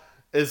Fall,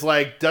 is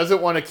like,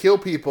 doesn't want to kill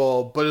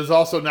people, but is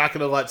also not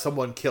going to let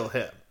someone kill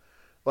him.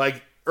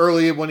 Like,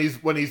 early when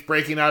he's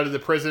breaking out of the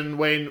prison,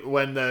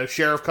 when the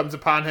sheriff comes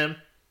upon him,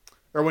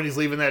 or when he's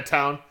leaving that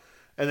town,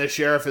 and the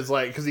sheriff is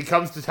like, because he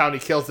comes to town, he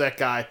kills that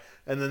guy,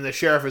 and then the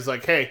sheriff is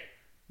like, hey,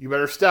 you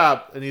better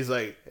stop. And he's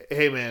like,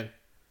 hey, man,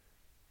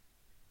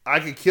 I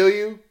could kill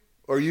you,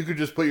 or you could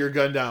just put your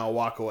gun down and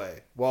walk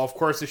away. Well, of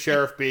course, the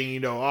sheriff,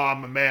 being, oh,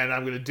 I'm a man,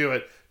 I'm going to do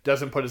it,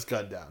 doesn't put his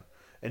gun down.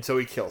 And so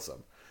he kills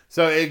him.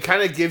 So it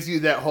kind of gives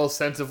you that whole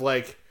sense of,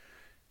 like,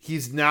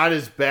 he's not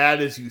as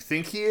bad as you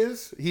think he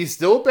is. He's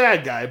still a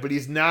bad guy, but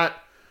he's not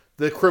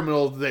the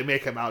criminal they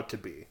make him out to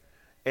be.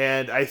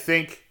 And I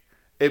think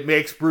it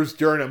makes Bruce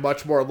Dern a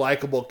much more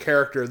likable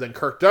character than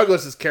Kirk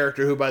Douglas's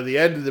character, who by the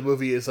end of the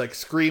movie is, like,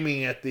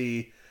 screaming at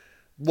the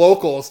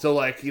locals to,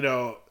 like,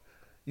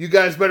 you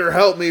guys better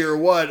help me or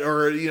what,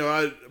 or,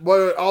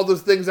 what all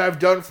those things I've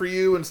done for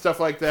you and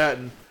stuff like that.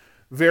 And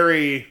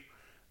very,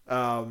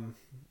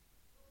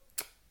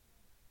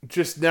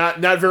 just not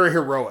very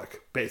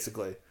heroic,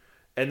 basically.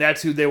 And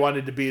that's who they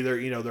wanted to be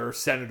their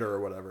senator or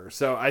whatever.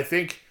 So I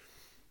think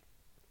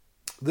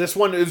this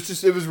one, it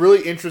was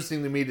really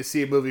interesting to me to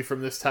see a movie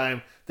from this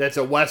time that's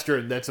a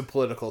Western, that's a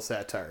political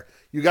satire.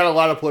 You got a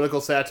lot of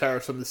political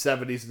satires from the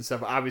 70s and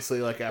stuff,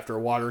 obviously, like after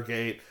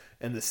Watergate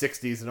and the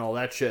 60s and all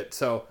that shit.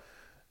 So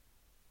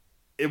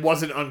it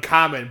wasn't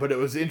uncommon, but it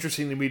was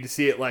interesting to me to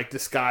see it, like,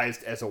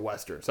 disguised as a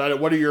Western. So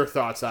what are your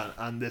thoughts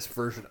on this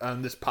version,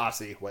 on this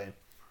posse, Wayne?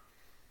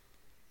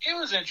 It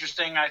was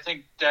interesting. I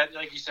think that,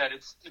 like you said,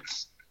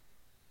 it's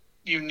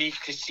unique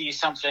to see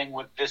something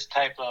with this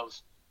type of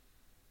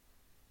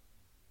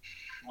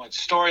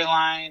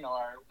storyline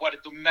or what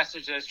the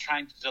message that it's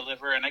trying to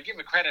deliver, and I give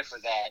it credit for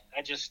that.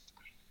 I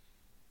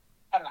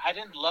don't know. I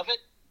didn't love it,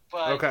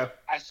 but okay.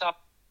 I saw it,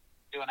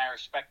 and I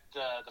respect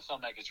the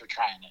filmmakers for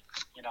trying it.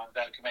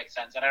 That could make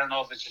sense. And I don't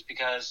know if it's just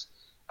because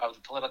of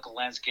the political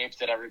landscape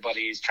that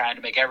everybody's trying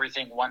to make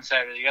everything one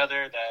side or the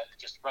other that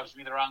just rubs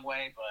me the wrong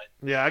way.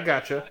 But yeah, I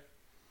gotcha.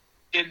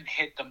 Didn't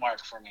hit the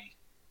mark for me.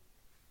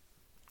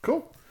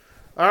 Cool.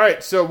 All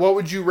right, so what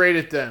would you rate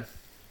it then?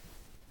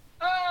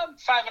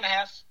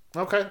 5.5.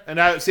 Okay, and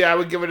I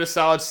would give it a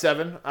solid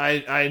 7.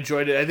 I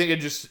enjoyed it. I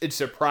think it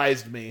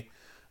surprised me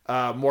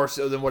more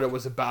so than what it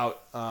was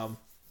about.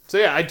 So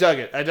yeah, I dug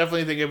it. I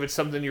definitely think if it's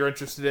something you're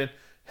interested in,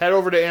 head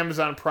over to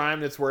Amazon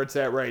Prime. That's where it's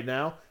at right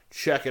now.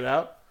 Check it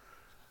out.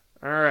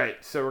 All right,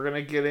 so we're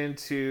gonna get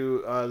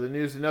into the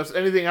news and notes.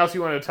 Anything else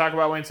you want to talk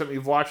about, Wayne? Something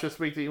you've watched this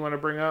week that you want to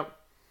bring up?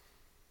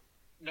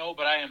 No,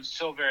 but I am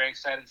so very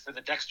excited for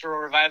the Dexter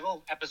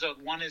revival.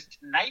 Episode 1 is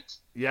tonight.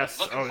 Yes.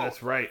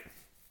 That's right.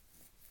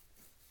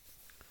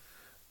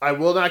 I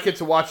will not get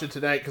to watch it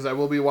tonight because I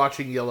will be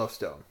watching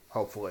Yellowstone,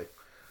 hopefully.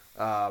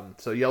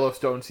 So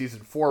Yellowstone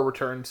season 4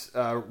 returns,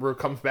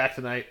 comes back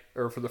tonight,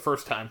 or for the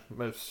first time.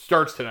 It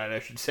starts tonight, I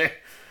should say.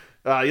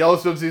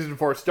 Yellowstone season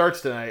 4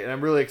 starts tonight, and I'm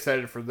really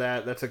excited for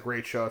that. That's a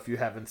great show if you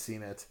haven't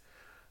seen it.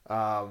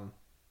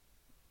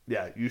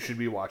 Yeah, you should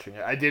be watching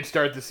it. I did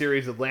start the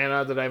series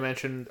Atlanta that I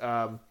mentioned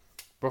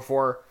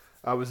before.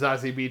 With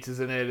Zazie Beetz is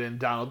in it, and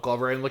Donald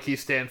Glover, and Lakeith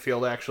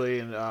Stanfield, actually,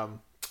 and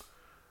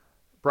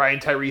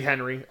Brian Tyree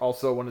Henry,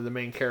 also one of the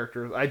main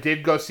characters. I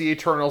did go see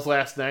Eternals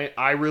last night.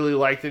 I really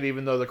liked it,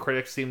 even though the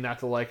critics seemed not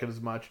to like it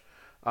as much.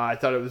 I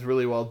thought it was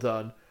really well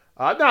done.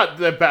 Not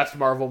the best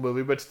Marvel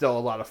movie, but still a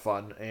lot of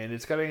fun. And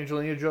it's got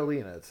Angelina Jolie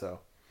in it, so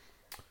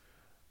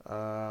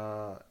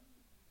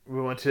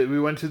we went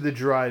to the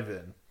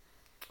drive-in.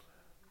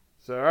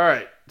 So all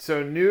right,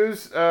 so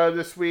news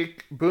this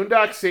week: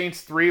 Boondock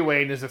Saints 3,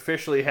 Wayne, is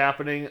officially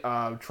happening.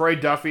 Troy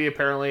Duffy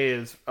apparently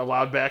is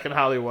allowed back in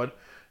Hollywood.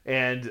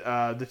 And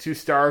the two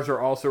stars are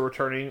also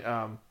returning,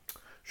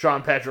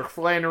 Sean Patrick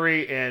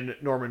Flannery and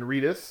Norman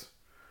Reedus.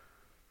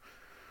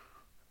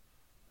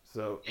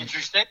 So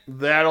interesting.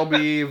 That'll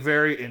be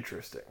very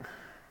interesting.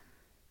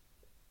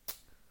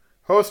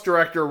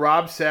 Host-director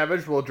Rob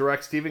Savage will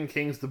direct Stephen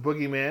King's The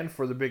Boogeyman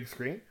for the big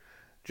screen.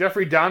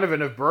 Jeffrey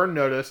Donovan of Burn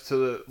Notice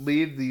to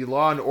lead the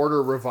Law &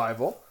 Order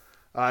revival.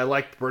 I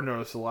liked Burn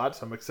Notice a lot,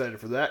 so I'm excited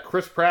for that.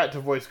 Chris Pratt to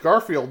voice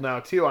Garfield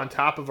now, too, on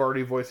top of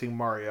already voicing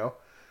Mario.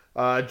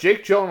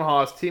 Jake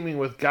Gyllenhaal is teaming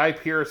with Guy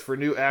Pearce for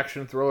new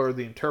action thriller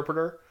The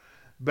Interpreter.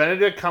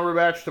 Benedict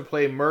Cumberbatch to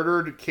play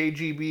murdered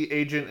KGB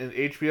agent in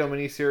HBO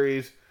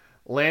miniseries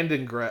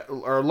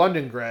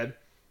Londongrad.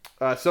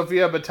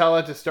 Sofia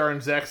Boutella to star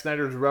in Zack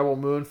Snyder's Rebel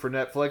Moon for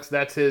Netflix.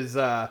 That's his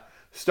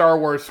Star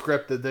Wars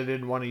script that they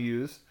didn't want to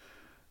use.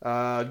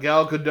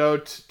 Gal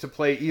Gadot to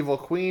play Evil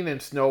Queen in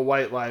Snow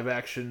White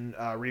live-action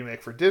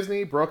remake for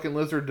Disney. Broken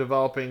Lizard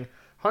developing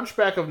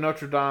Hunchback of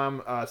Notre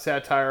Dame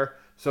satire.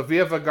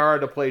 Sofia Vergara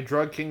to play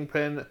drug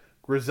kingpin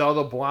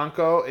Griselda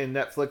Blanco in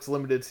Netflix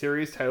limited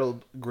series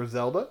titled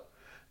Griselda.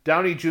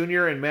 Downey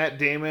Jr. and Matt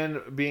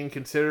Damon being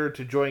considered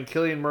to join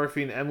Cillian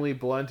Murphy and Emily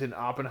Blunt in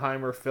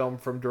Oppenheimer film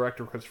from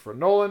director Christopher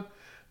Nolan.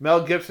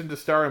 Mel Gibson to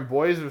star in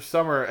Boys of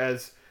Summer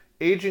as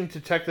aging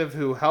detective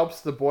who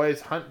helps the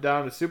boys hunt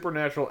down a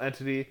supernatural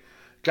entity.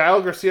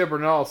 Gael Garcia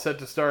Bernal set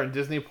to star in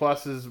Disney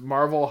Plus's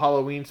Marvel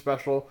Halloween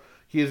special.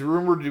 He is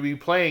rumored to be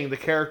playing the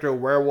character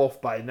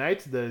Werewolf by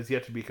Night. That is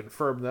yet to be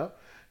confirmed, though.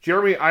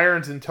 Jeremy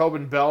Irons and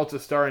Tobin Bell to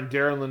star in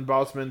Darren Lynn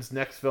Bousman's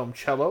next film,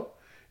 Cello.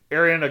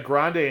 Ariana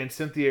Grande and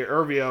Cynthia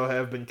Erivo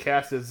have been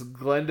cast as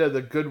Glenda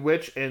the Good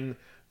Witch and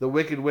the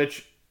Wicked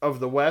Witch of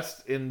the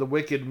West in the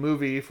Wicked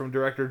movie from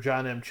director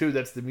John M. Chu.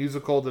 That's the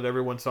musical that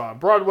everyone saw on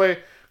Broadway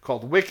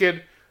called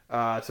Wicked.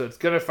 So it's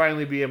going to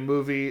finally be a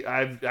movie.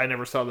 I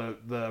never saw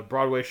the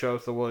Broadway show,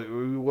 so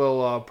we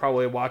will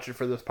probably watch it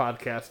for this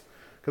podcast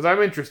because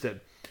I'm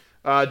interested.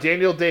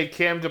 Daniel Day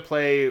Kim to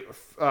play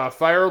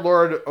Fire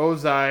Lord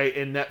Ozai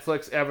in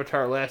Netflix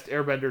Avatar Last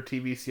Airbender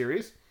TV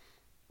series.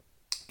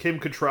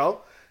 Kim Cattrall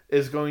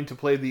is going to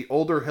play the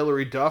older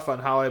Hilary Duff on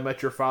How I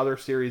Met Your Father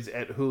series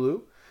at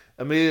Hulu.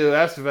 Emilio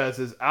Estevez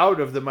is out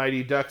of the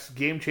Mighty Ducks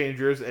Game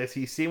Changers as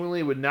he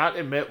seemingly would not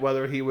admit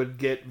whether he would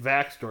get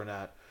vaxxed or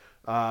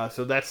not.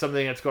 So that's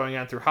something that's going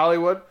on through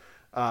Hollywood.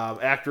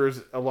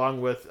 Actors,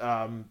 along with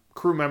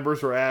crew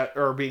members,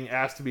 are being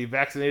asked to be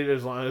vaccinated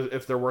as long as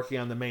if they're working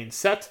on the main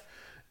set.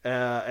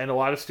 And a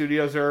lot of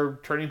studios are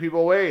turning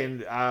people away.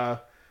 And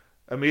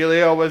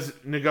Emilio was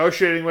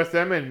negotiating with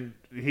them, and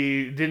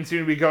he didn't seem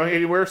to be going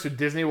anywhere, so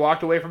Disney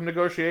walked away from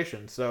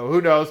negotiations. So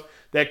who knows?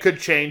 That could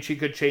change. He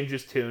could change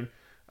his tune.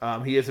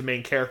 He is a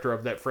main character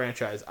of that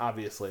franchise,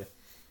 obviously.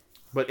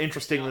 But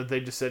interesting that they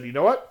just said, you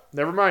know what?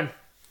 Never mind.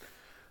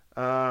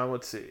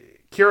 Let's see.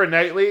 Keira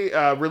Knightley.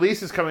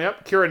 Release is coming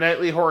up. Keira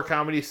Knightley horror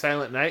comedy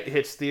Silent Night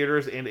hits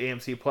theaters and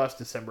AMC Plus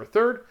December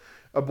 3rd.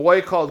 A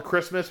Boy Called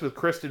Christmas with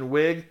Kristen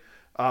Wiig,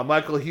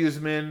 Michael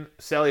Huseman,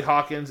 Sally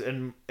Hawkins,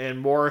 and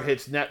more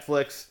hits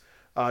Netflix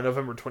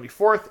November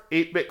 24th.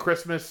 8-Bit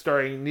Christmas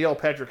starring Neil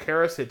Patrick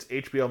Harris hits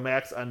HBO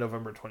Max on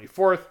November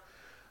 24th.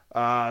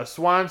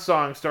 Swan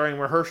Song starring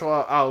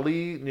Mahershala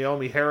Ali,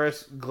 Naomi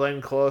Harris,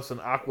 Glenn Close, and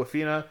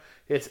Aquafina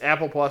hits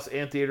Apple Plus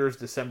and theaters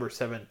December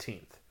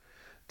 17th.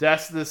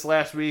 Deaths this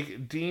last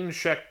week, Dean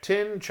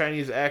Shek-tin,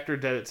 Chinese actor,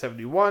 dead at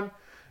 71.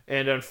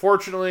 And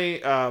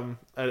unfortunately, an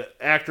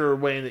actor,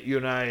 Wayne, that you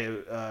and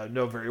I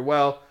know very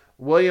well,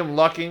 William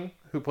Lucking,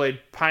 who played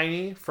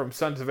Piney from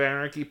Sons of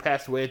Anarchy,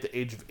 passed away at the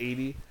age of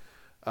 80.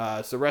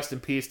 So rest in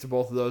peace to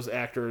both of those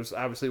actors.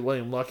 Obviously,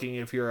 William Lucking,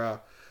 if you're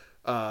a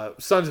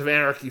Sons of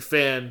Anarchy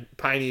fan,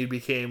 Piney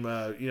became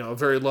a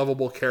very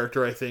lovable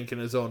character, I think, in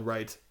his own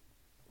right.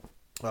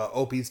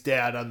 Opie's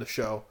dad on the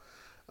show.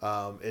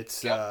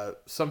 It's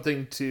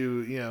something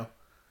to,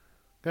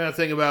 kind of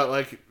think about,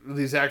 like,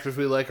 these actors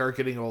we like are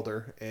getting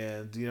older,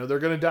 and, they're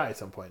going to die at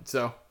some point.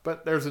 So,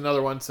 but there's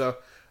another one, so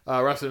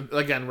rest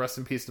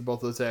in peace to both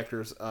those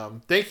actors.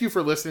 Thank you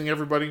for listening,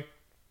 everybody,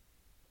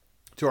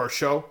 to our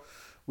show.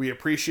 We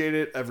appreciate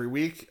it every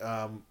week.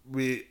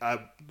 We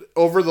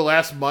over the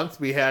last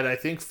month, we had, I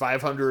think,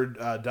 500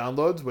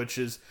 downloads, which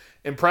is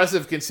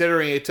impressive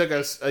considering it took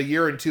us a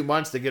year and 2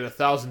 months to get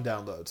 1,000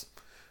 downloads.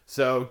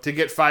 So to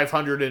get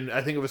 500, and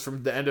I think it was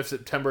from the end of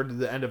September to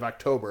the end of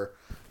October,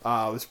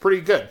 was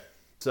pretty good.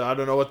 So I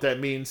don't know what that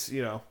means,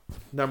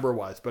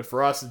 number-wise. But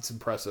for us, it's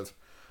impressive.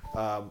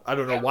 I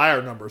don't know why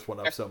our numbers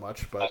went up so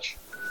much. But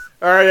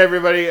all right,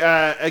 everybody.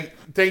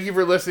 Thank you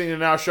for listening to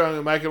Now Showing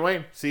with Mike and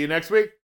Wayne. See you next week.